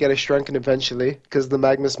to need to get a Shrunken eventually, because the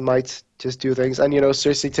Magnus might just do things. And, you know,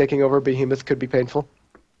 Cersei taking over Behemoth could be painful.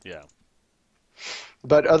 Yeah.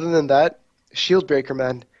 But other than that, Shieldbreaker,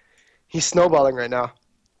 man, he's snowballing right now.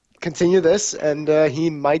 Continue this, and he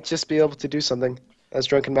might just be able to do something as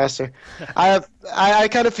Drunken Master. I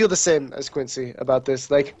kind of feel the same as Quincy about this.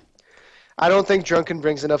 Like, I don't think Drunken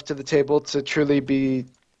brings enough to the table to truly be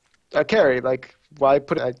a carry. Like, why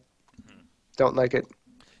put it? I don't like it.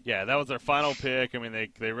 Yeah, that was their final pick. I mean,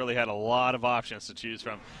 they really had a lot of options to choose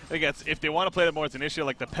from. I think if they want to play it more as an issue,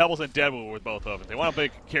 like the Pebbles and Deadwood were both open. If they want to play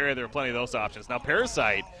carry, there are plenty of those options. Now,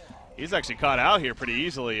 Parasite, he's actually caught out here pretty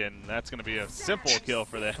easily, and that's going to be a simple kill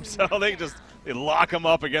for them. So they lock him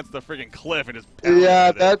up against the freaking cliff and just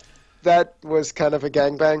pound that was kind of a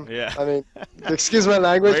gangbang. Yeah. I mean, excuse my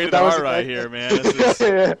language, Rated but that was R a right gangbang. here, man. This is,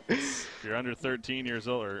 Yeah. if you're under 13 years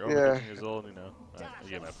old or over Yeah. 13 years old, you know. You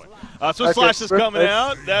get my point. Swift Okay, Slash is Swift coming Blade.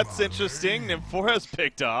 out. That's interesting. Nymphora's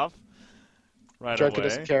picked off right Drunken away.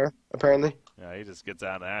 doesn't care, apparently. Yeah, he just gets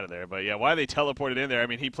out of there. But yeah, why they teleported in there? I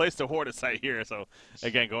mean, he placed a Horde site here, so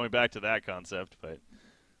again, going back to that concept. But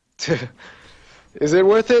Is it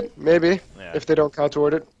worth it? Maybe, yeah, if they don't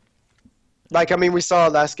counter-ward it. Like, I mean, we saw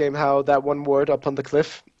last game how that one ward up on the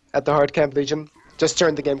cliff at the Hard Camp Legion just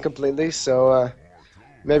turned the game completely, so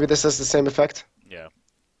maybe this has the same effect. yeah.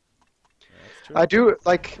 That's true. I do,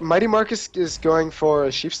 like, Mighty Marcus is going for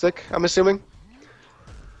a Sheep Stick, I'm assuming.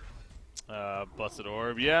 Busted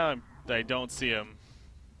Orb. Yeah, I don't see him.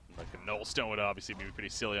 Like a Null Stone would obviously be pretty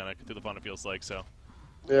silly on it through the fun, it feels like, so.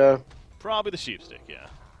 Yeah. Probably the Sheep Stick, yeah.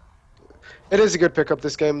 It is a good pickup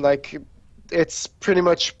this game, like, it's pretty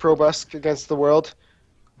much pro-busk against the world.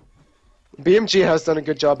 BMG has done a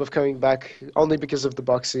good job of coming back, only because of the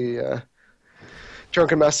boxy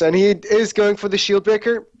Drunken Master, and he is going for the Shield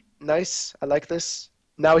Breaker. Nice, I like this.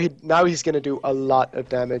 Now he's going to do a lot of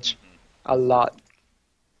damage. A lot.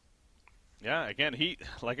 Yeah, again,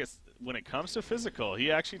 when it comes to physical,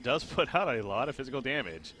 he actually does put out a lot of physical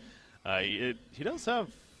damage. He does have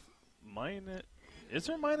minus. Is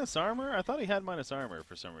there minus armor? I thought he had minus armor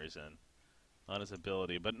for some reason on his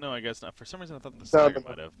ability, but no, I guess not. For some reason, I thought the Stagger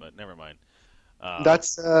might have, but never mind.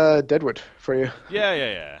 That's Deadwood for you.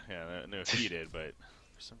 Yeah. No, if he did, but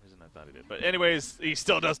for some reason I thought he did. But anyways, he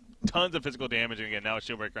still does tons of physical damage, and again, now a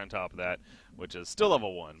Shieldbreaker on top of that, which is still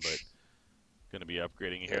level 1, but going to be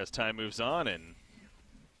upgrading here as time moves on. And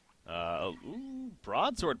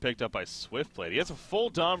Broadsword picked up by Swiftblade. He has a full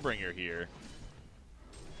Dawnbringer here.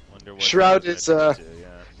 Wonder what Shroud is, yeah.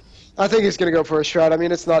 I think he's going to go for a Shroud. I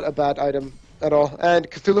mean, it's not a bad item at all. And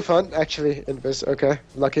Cthulhu Font, actually, Invis. Okay,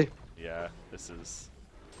 lucky. Yeah, this is...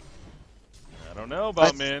 I don't know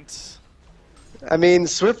about Mint. I mean,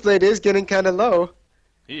 Swiftblade is getting kind of low.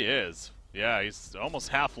 He is. Yeah, he's almost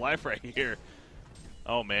half life right here.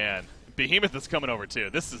 Oh, man. Behemoth is coming over, too.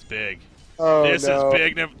 This is big. Oh, this no. is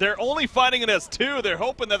big. They're only fighting it as 2. They're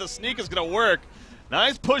hoping that the sneak is going to work.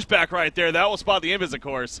 Nice pushback right there. That will spot the Invis, of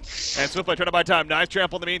course. And Swiftblade trying to buy time. Nice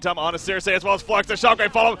trample in the meantime on a Circe as well as Flux. The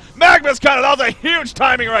Shockwave follow. Magnus counter. That was a huge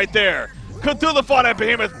timing right there. Cthulhu Font and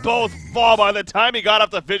Behemoth both fall. By the time he got off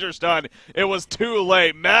the Fissure Stun, it was too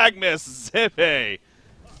late. Magnus Zippe.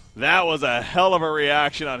 That was a hell of a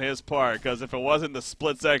reaction on his part, because if it wasn't the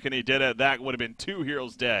split second he did it, that would have been 2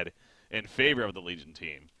 heroes dead in favor of the Legion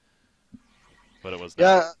team. But it was not.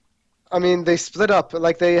 Yeah, I mean, they split up.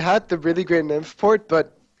 Like, they had the really great nymph port,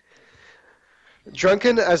 but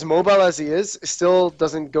Drunken, as mobile as he is, still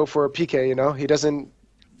doesn't go for a PK, you know? He doesn't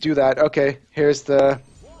do that. Okay, here's the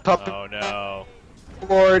pup Oh, no.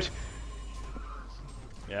 ward.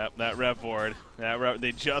 Yep, that Rev Ward.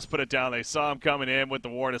 They just put it down. They saw him coming in with the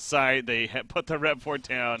Ward of Sight. They put the Rev Ward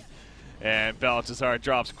down, and Balthazar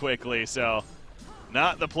drops quickly. So,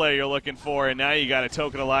 not the play you're looking for, and now you got a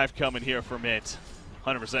Token of Life coming here for Mint.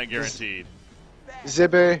 100% guaranteed.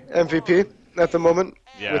 Zippe MVP at the moment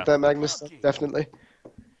Yeah. with that Magnus stuff, definitely.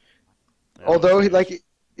 That Although was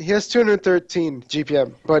he has 213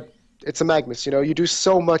 GPM, but it's a Magnus, you know? You do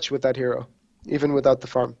so much with that hero, even without the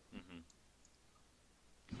farm.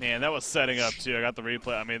 Man, that was setting up, too. I got the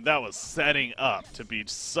replay. I mean, that was setting up to be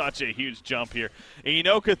such a huge jump here. And you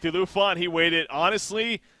know, Cthulhu Font, he waited,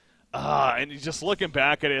 honestly, and just looking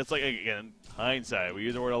back at it, it's like, again, hindsight. We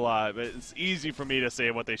use the word a lot, but it's easy for me to say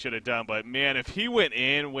what they should have done. But, man, if he went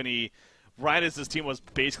in right as his team was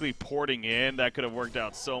basically porting in, that could have worked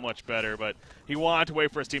out so much better. But he wanted to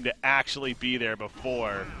wait for his team to actually be there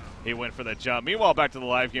before he went for the jump. Meanwhile, back to the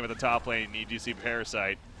live game at the top lane, you do see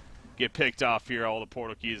Parasite get picked off here, all the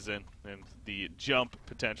portal keys and the jump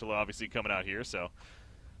potential obviously coming out here, so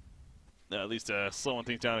at least slowing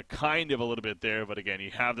things down kind of a little bit there. But again, you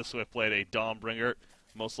have the Swiftblade, a Dawnbringer,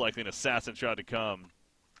 most likely an Assassin Shroud to come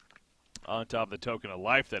on top of the Token of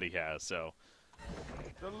Life that he has. So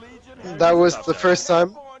That was the first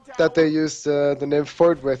time that they used the nymph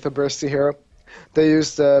fort with a bursty hero. They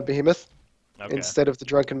used Behemoth instead of the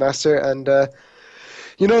Drunken Master, and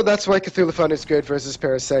you know, that's why Cthulhu Font is great versus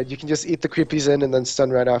Parasite. You can just eat the creepies in and then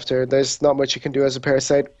stun right after. There's not much you can do as a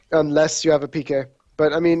Parasite unless you have a PK.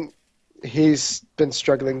 But, I mean, he's been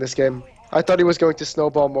struggling this game. I thought he was going to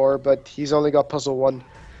snowball more, but he's only got puzzle 1.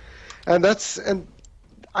 And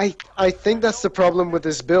I think that's the problem with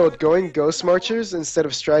this build, going Ghost Marchers instead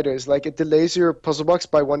of Striders. Like, it delays your puzzle box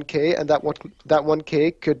by 1k, and that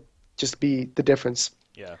 1k could just be the difference.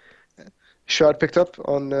 yeah. Shroud picked up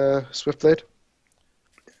on Swiftblade.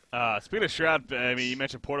 Speaking of Shroud, I mean, you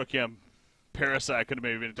mentioned Portal Cam Parasite could have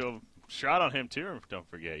maybe been a shot on him too. Don't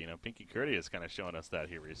forget, Pinky Curdy is kind of showing us that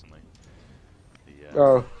here recently.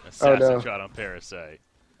 The assassin shot on Parasite.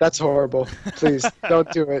 That's horrible. Please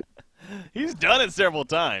don't do it. He's done it several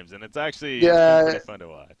times, and it's actually pretty fun to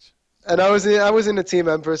watch. And I was in a team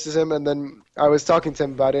M versus him, and then I was talking to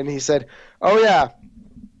him about it, and he said, "Oh yeah,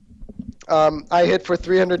 I hit for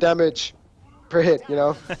 300 damage per hit,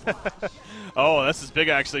 Oh, this is big,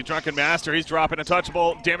 actually. Drunken Master, he's dropping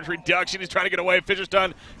untouchable damage reduction. He's trying to get away. Fisher's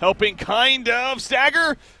done, helping kind of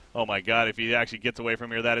stagger. Oh, my God, if he actually gets away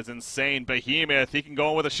from here, that is insane. Behemoth, he can go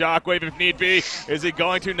in with a shockwave if need be. Is he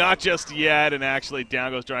going to? Not just yet, and actually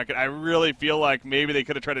down goes Drunken. I really feel like maybe they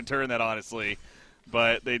could have tried to turn that, honestly,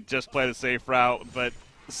 but they just played a safe route. But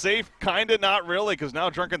safe, kind of not really, because now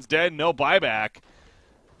Drunken's dead, no buyback.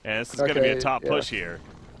 And this is going to be a top push here.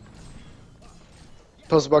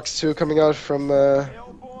 Puzzle Box 2 coming out from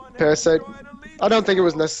Parasite. I don't think it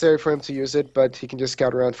was necessary for him to use it, but he can just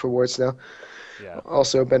scout around for wards now. Yeah.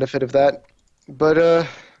 Also a benefit of that. But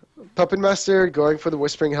Puppet Master going for the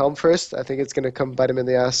Whispering Helm first. I think it's going to come bite him in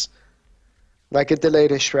the ass. Like, it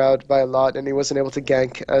delayed his Shroud by a lot, and he wasn't able to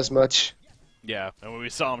gank as much. Yeah, and when we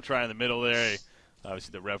saw him try in the middle there,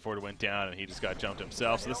 obviously the Rev Forward went down, and he just got jumped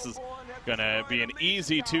himself. So this is going to be an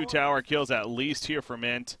easy 2-tower kills at least here for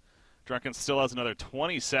Mint. Drunken still has another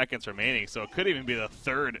 20 seconds remaining, so it could even be the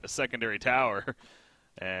third secondary tower.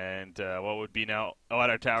 And what would be now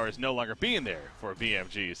our tower is no longer being there for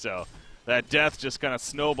BMG. So that death just kind of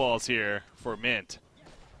snowballs here for Mint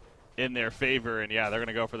in their favor. And, yeah, they're going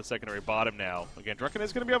to go for the secondary bottom now. Again, Drunken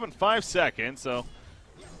is going to be up in 5 seconds, so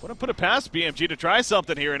want to put it past BMG to try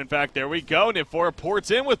something here. And, in fact, there we go. Niv4 ports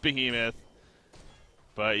in with Behemoth.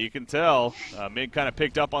 But you can tell, Mid kind of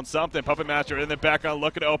picked up on something. Puppet Master in the background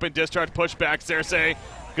looking to open. Discharge, pushback. Cersei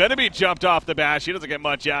going to be jumped off the bash. He doesn't get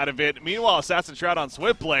much out of it. Meanwhile, Assassin Shroud on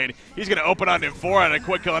Swiftblade. He's going to open on him 4 on a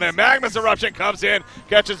quick kill on him. Magnus Eruption comes in,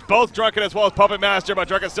 catches both Drunken as well as Puppet Master, but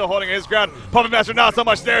Drunken still holding his ground. Puppet Master not so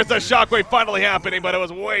much. There's the shockwave finally happening, but it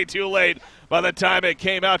was way too late. By the time it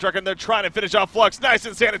came out, Drunken, they're trying to finish off Flux. Nice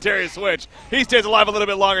and sanitary switch. He stays alive a little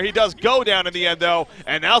bit longer. He does go down in the end, though.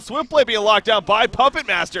 And now Swiftblade being locked down by Puppet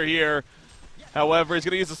Master here. However, he's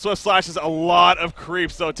going to use the Swift Slashes. A lot of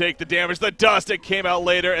creeps, though, take the damage. The dust, it came out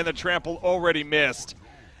later, and the trample already missed.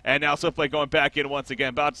 And now Swiftblade going back in once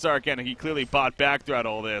again. Balthazar again, he clearly bought back throughout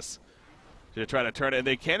all this to try to turn it. And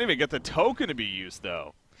they can't even get the token to be used,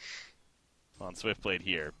 though, on Swiftblade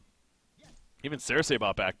here. Even Cersei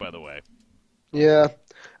bought back, by the way. Yeah.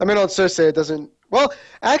 I mean, on Cersei, it doesn't... Well,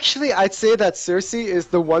 actually, I'd say that Cersei is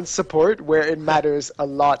the one support where it matters a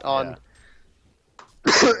lot on... Yeah.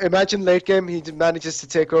 Imagine late game, he manages to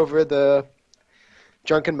take over the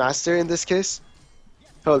Drunken Master in this case.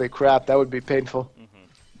 Holy crap, that would be painful. Mm-hmm.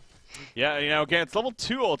 Yeah, again, it's level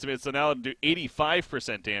 2 ultimate, so now it'll do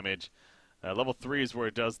 85% damage. Level 3 is where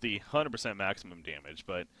it does the 100% maximum damage,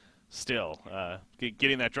 but still,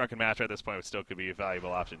 getting that Drunken Master at this point still could be a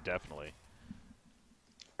valuable option, definitely.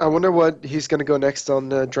 I wonder what he's going to go next on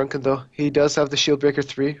Drunken, though. He does have the Shieldbreaker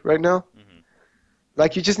 3 right now. Mm-hmm.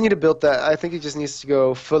 Like, you just need to build that. I think he just needs to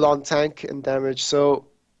go full-on tank and damage. So,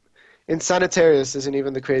 Insanitarius isn't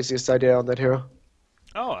even the craziest idea on that hero.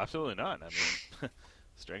 Oh, absolutely not. I mean,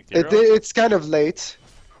 strength hero. It's kind of late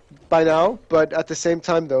by now, but at the same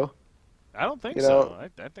time, though. I don't think so.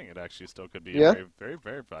 I think it actually still could be a very, very,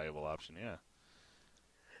 very valuable option, yeah.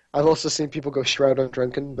 I've also seen people go Shroud on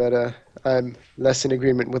Drunken, but I'm less in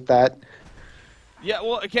agreement with that. Yeah,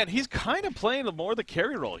 well, again, he's kind of playing more the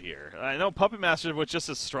carry role here. I know Puppet Master with just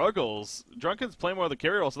his struggles. Drunken's playing more of the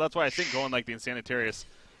carry role, so that's why I think going like the Insanitarius,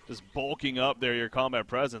 just bulking up there, your combat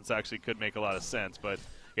presence actually could make a lot of sense. But,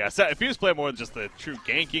 yeah, if he was playing more than just the true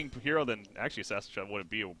ganking hero, then actually Assassin Shroud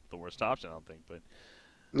wouldn't be the worst option, I don't think. But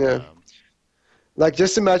yeah. Like,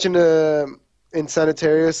 just imagine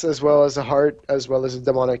Insanitarius as well as a Heart, as well as a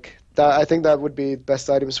Demonic. I think that would be best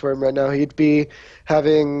items for him right now. He'd be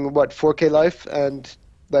having, 4k life and,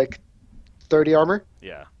 30 armor?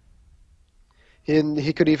 Yeah.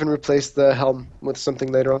 He could even replace the helm with something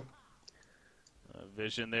later on.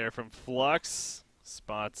 Vision there from Flux.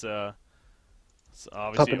 Spots,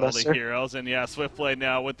 obviously all the heroes. And, yeah, Swiftblade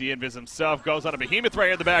now with the Invis himself. Goes on a Behemoth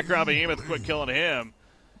right in the background. Behemoth quick killing him.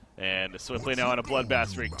 And Swiftblade now on a Bloodbath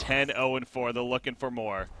streak. 10-0-4. They're looking for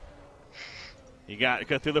more. You got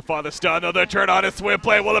Cthulhu Father stun, another turn on his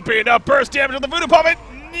Swiftblade. Will it be enough burst damage on the Voodoo Puppet?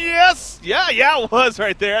 Yes! Yeah, it was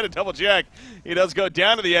right there. I had to double check. He does go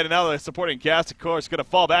down to the end, and now the supporting cast, of course, going to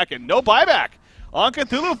fall back, and no buyback on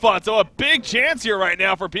Cthulhu Font. So a big chance here right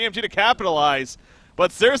now for BMG to capitalize.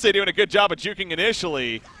 But Cersei doing a good job of juking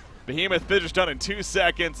initially. Behemoth finish done in 2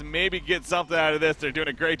 seconds. Maybe get something out of this. They're doing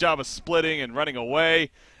a great job of splitting and running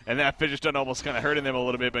away. And that finish done almost kind of hurting them a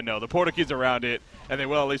little bit. But no, the Portuguese around it. And they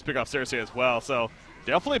will at least pick off Cersei as well. So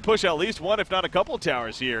definitely push at least one, if not a couple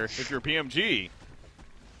towers here if you're BMG.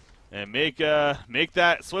 And make that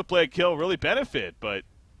Swiftblade kill really benefit. But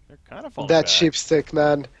they're kind of falling That back. sheep stick,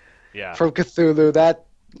 man. Yeah. From Cthulhu. That,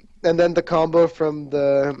 and then the combo from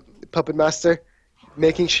the Puppet Master,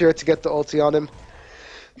 making sure to get the ulti on him.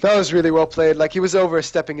 That was really well played. Like, he was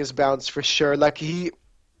overstepping his bounds for sure. Like,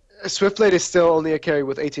 Swiftblade is still only a carry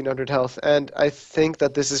with 1800 health, and I think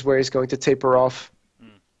that this is where he's going to taper off.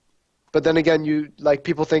 But then again,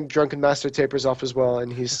 people think Drunken Master tapers off as well,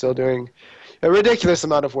 and he's still doing a ridiculous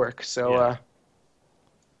amount of work. So,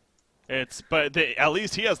 yeah. At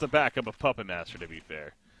least he has the backup of Puppet Master, to be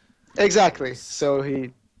fair. Exactly. So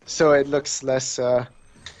it looks less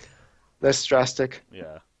drastic.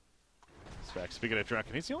 Yeah. Speaking of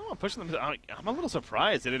Drunken, he's the only one pushing them. I'm a little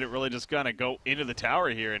surprised they didn't really just kind of go into the tower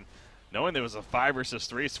here, and knowing there was a 5 versus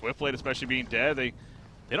 3, Swiftblade especially being dead, they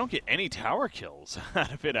don't get any tower kills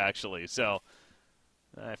out of it actually. So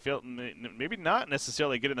I feel maybe not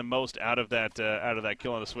necessarily getting the most out of that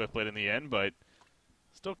kill on the Swiftblade in the end, but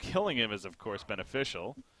still killing him is of course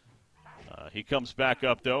beneficial. He comes back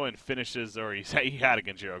up though and finishes, or he had a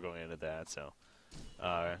Genjiro going into that. So.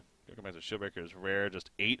 As a Shieldbreaker is rare,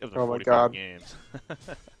 just 8 of the 45 games.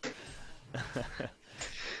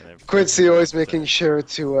 Quincy always making sure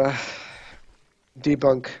to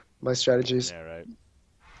debunk my strategies. Yeah,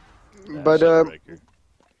 right. But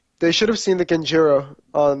they should have seen the Genjiro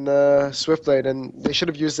on Swiftblade, and they should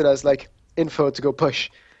have used it as like info to go push.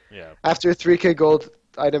 Yeah. After a 3k gold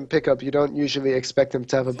item pickup, you don't usually expect them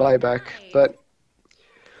to have a buyback. But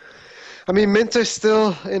I mean, Mint are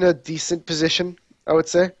still in a decent position, I would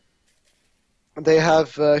say. They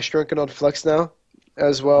have Shrunken on Flux now,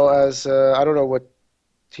 as well as, I don't know what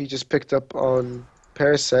he just picked up on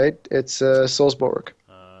Parasite. It's Soul's Bulwark.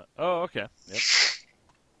 Oh, okay. Yep.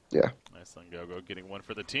 Yeah. Nice on Go-Go getting one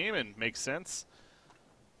for the team, and makes sense.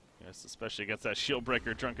 Yes, especially against that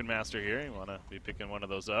Shieldbreaker Drunken Master here. You want to be picking one of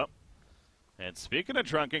those up. And speaking of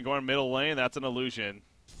Drunken, going middle lane, that's an illusion.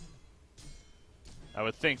 I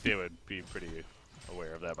would think they would be pretty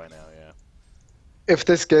aware of that by now, yeah. If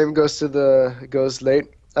this game goes late,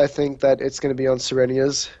 I think that it's going to be on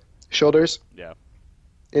Serenia's shoulders. Yeah.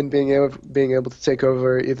 In being able to take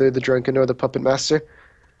over either the Drunken or the Puppet Master.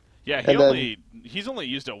 Yeah, he's only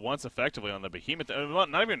used it once effectively on the Behemoth. Well,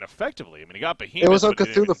 not even effectively. I mean, he got Behemoth. It was on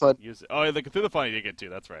Cthulhu Fun. Oh, the Cthulhu Fun he did get too.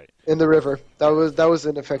 That's right. In the river, that was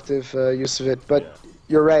an effective use of it. But yeah.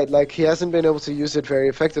 You're right. Like, he hasn't been able to use it very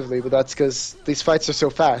effectively, but that's because these fights are so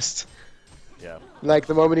fast. Yeah. Like,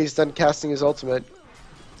 the moment he's done casting his ultimate,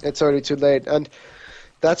 it's already too late. And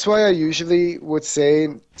that's why I usually would say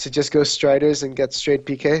to just go Striders and get straight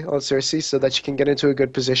PK on Cersei so that she can get into a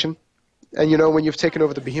good position. And, you know, when you've taken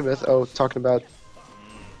over the Behemoth, talking about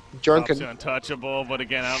Drunken. Untouchable, but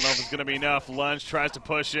again, I don't know if it's going to be enough. Lunge tries to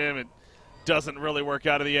push him. It doesn't really work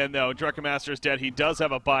out in the end, though. Drunken Master is dead. He does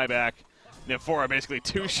have a buyback. Nymphora basically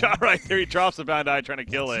two-shot right there. He drops the Bound Eye trying to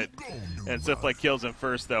kill it. And Swiftblade kills him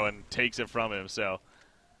first, though, and takes it from him. So,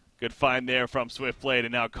 good find there from Swiftblade,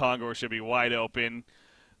 and now Kongor should be wide open.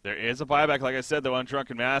 There is a buyback, like I said, though, on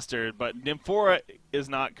Drunken Master, but Nymphora is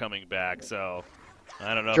not coming back, so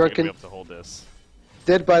I don't know if they're going to be able to hold this.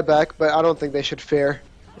 Did buy back, but I don't think they should fear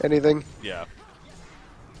anything. Yeah.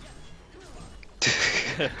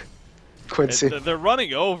 Quincy. They're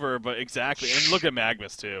running over, but exactly. And look at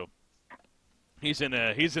Magnus, too. He's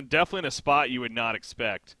definitely in a spot you would not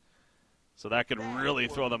expect. So that could really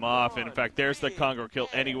throw them off. And in fact, there's the Congo kill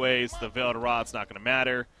anyways. The Veiled Rot's not going to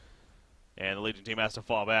matter. And the Legion team has to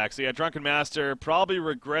fall back. So yeah, Drunken Master probably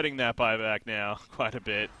regretting that buyback now quite a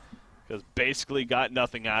bit. Because basically got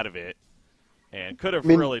nothing out of it. And could have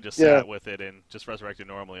really just sat with it and just resurrected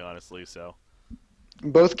normally, honestly. So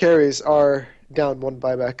both carries are down one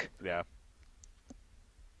buyback. Yeah.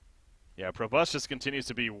 Yeah, Probus just continues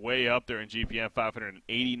to be way up there in GPM,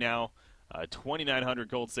 580 now. 2,900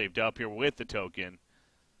 gold saved up here with the token.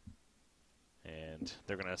 And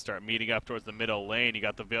they're going to start meeting up towards the middle lane. You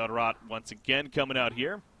got the Veiled Rot once again coming out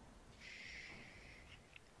here.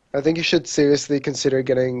 I think you should seriously consider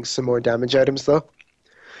getting some more damage items, though.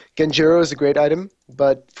 Genjiro is a great item,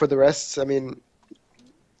 but for the rest, I mean,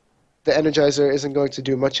 the Energizer isn't going to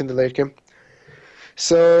do much in the late game.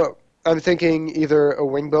 So I'm thinking either a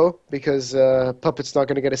Wingbow, because Puppet's not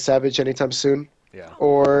going to get a Savage anytime soon,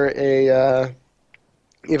 or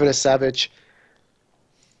even a Savage,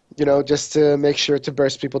 you know, just to make sure to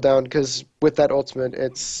burst people down, because with that ultimate,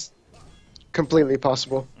 it's completely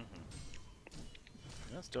possible.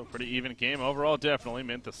 Still pretty even game overall, definitely.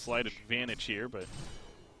 Mint the slight advantage here, but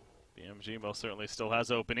BMG most certainly still has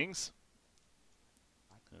openings.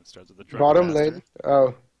 And it starts with the Drunken Bottom Master. lane.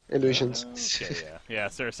 Oh, illusions. Okay, yeah. Yeah,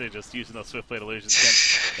 seriously, just using those Swift Blade illusions.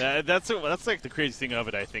 That's like the crazy thing of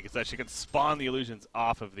it, I think, is that she can spawn the illusions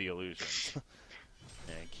off of the illusions.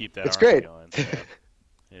 And keep that It's army great. going.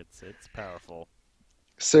 Yeah. It's powerful.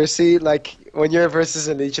 Cersei, like when you're versus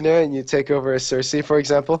a Legionnaire and you take over a Cersei, for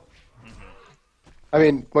example. I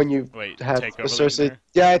mean, when you have take a over Cersei, Legionnaire?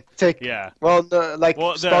 yeah, take. Yeah. Well, no, like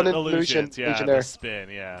Well, spawn the an illusion illusions, yeah, Legionnaire. the spin,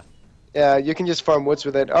 yeah. Yeah, you can just farm woods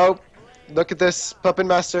with it. Oh, look at this Puppet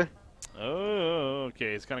Master. Oh,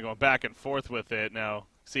 okay. He's kind of going back and forth with it now.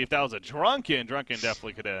 See if that was a Drunken. Drunken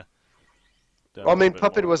definitely could have. Well, I mean,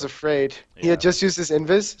 Puppet was afraid. He had just used his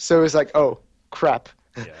invis, so it was like, oh, crap.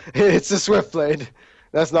 Yeah. It's a Swift Blade.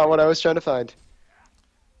 That's not what I was trying to find.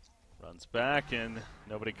 Runs back and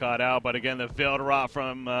nobody caught out. But again, the Veiled Rot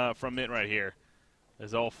from Mint right here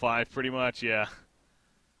is all 5 pretty much. Yeah.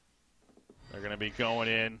 They're going to be going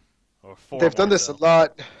in. Or 4 They've done this a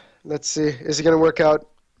lot. Let's see. Is he going to work out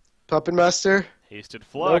Puppet Master? Hasted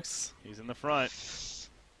Flux. Nope. He's in the front.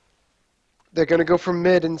 They're going to go for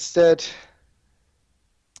mid instead.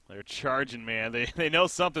 They're charging, man. They know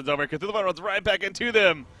something's over because the one runs right back into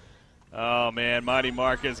them. Oh, man. Mighty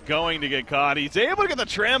Mark is going to get caught. He's able to get the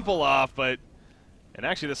trample off, but... And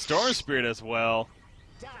actually the Storm Spirit as well.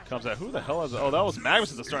 Comes out. Who the hell is it? Oh, that was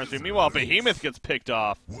Magnus' the Storm Spirit. Meanwhile, Behemoth gets picked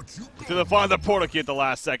off. To the far the portal key at the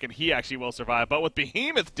last second. He actually will survive. But with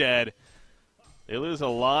Behemoth dead, they lose a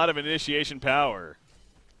lot of initiation power.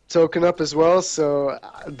 Token up as well, so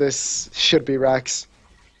this should be Rax.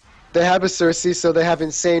 They have a Cersei, so they have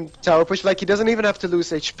insane tower push. Like, he doesn't even have to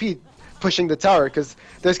lose HP pushing the tower, because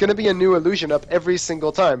there's going to be a new illusion up every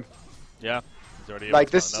single time. Yeah. He's already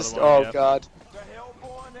like, this is... Oh, God.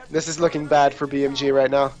 This is looking bad for BMG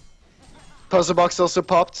right now. Puzzle box also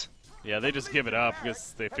popped. Yeah, they just give it up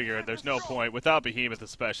because they figure there's no point. Without Behemoth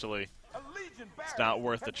especially, it's not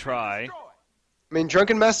worth the try. I mean,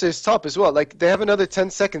 Drunken Master is top as well. Like, they have another 10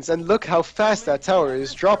 seconds, and look how fast that tower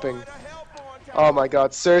is dropping. Oh my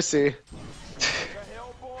god, Cersei.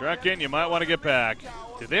 Drunken, you might want to get back.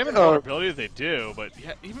 Dude, they have an vulnerability, they do, but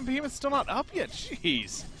yeah, even Behemoth's still not up yet.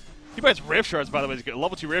 Jeez. He buys Rift Shards, by the way. He's got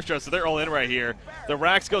level 2 Rift Shards, so they're all in right here. The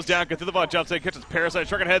Rax goes down, Cthulhu jumps in, catches Parasite.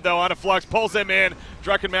 Drunken Head, though, on a Flux, pulls him in.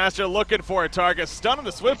 Drunken Master looking for a target. Stun on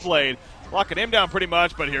the Swift Blade, locking him down pretty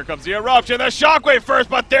much, but here comes the Eruption. The Shockwave first,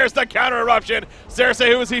 but there's the counter Eruption.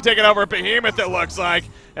 Cersei, who is he taking over? Behemoth, it looks like.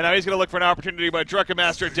 And now he's going to look for an opportunity, but Drunken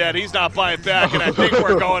Master dead. He's not flying back, and I think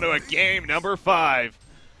we're going to a game number 5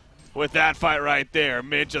 with that fight right there.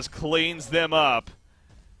 Mid just cleans them up.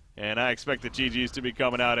 And I expect the GGs to be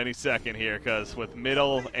coming out any second here, because with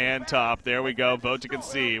middle and top, there we go, vote to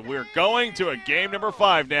concede. We're going to a game number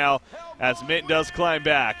 5 now, as Mint does climb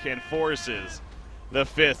back and forces the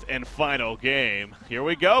 5th and final game. Here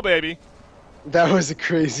we go, baby. That was a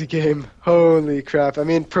crazy game. Holy crap. I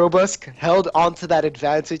mean, Probusk held onto that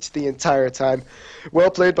advantage the entire time.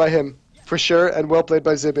 Well played by him, for sure, and well played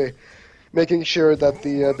by Zibby, making sure that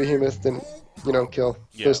the Behemoth didn't, you know, kill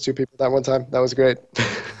those 2 people that one time. That was great.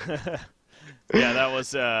 Yeah, that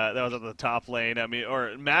was at the top lane. I mean,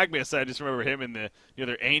 or Magnus, I just remember him in the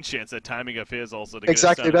other Ancients, that timing of his also. To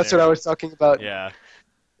exactly, get that's what I was talking about. Yeah.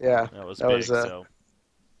 Yeah. That was big, so.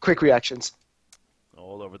 Quick reactions.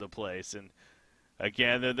 All over the place. And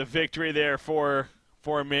again, the victory there for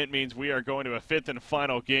Mint means we are going to a 5th and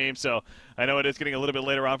final game. So I know it is getting a little bit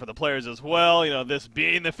later on for the players as well, you know, this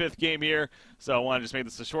being the 5th game here. So I want to just make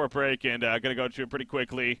this a short break and going to go through it pretty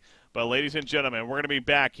quickly. But ladies and gentlemen, we're going to be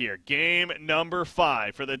back here. Game number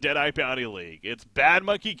 5 for the Deadeye Bounty League. It's Bad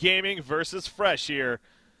Monkey Gaming versus Fresh here.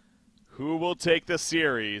 Who will take the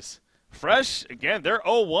series? Fresh, again, they're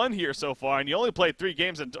 0-1 here so far, and you only played 3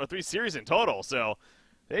 series in total. So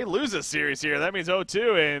they lose a series here. That means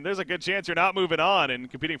 0-2, and there's a good chance you're not moving on and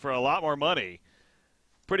competing for a lot more money.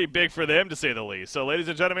 Pretty big for them, to say the least. So, ladies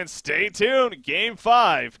and gentlemen, stay tuned. Game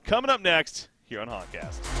 5 coming up next here on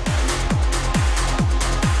Hawkcast.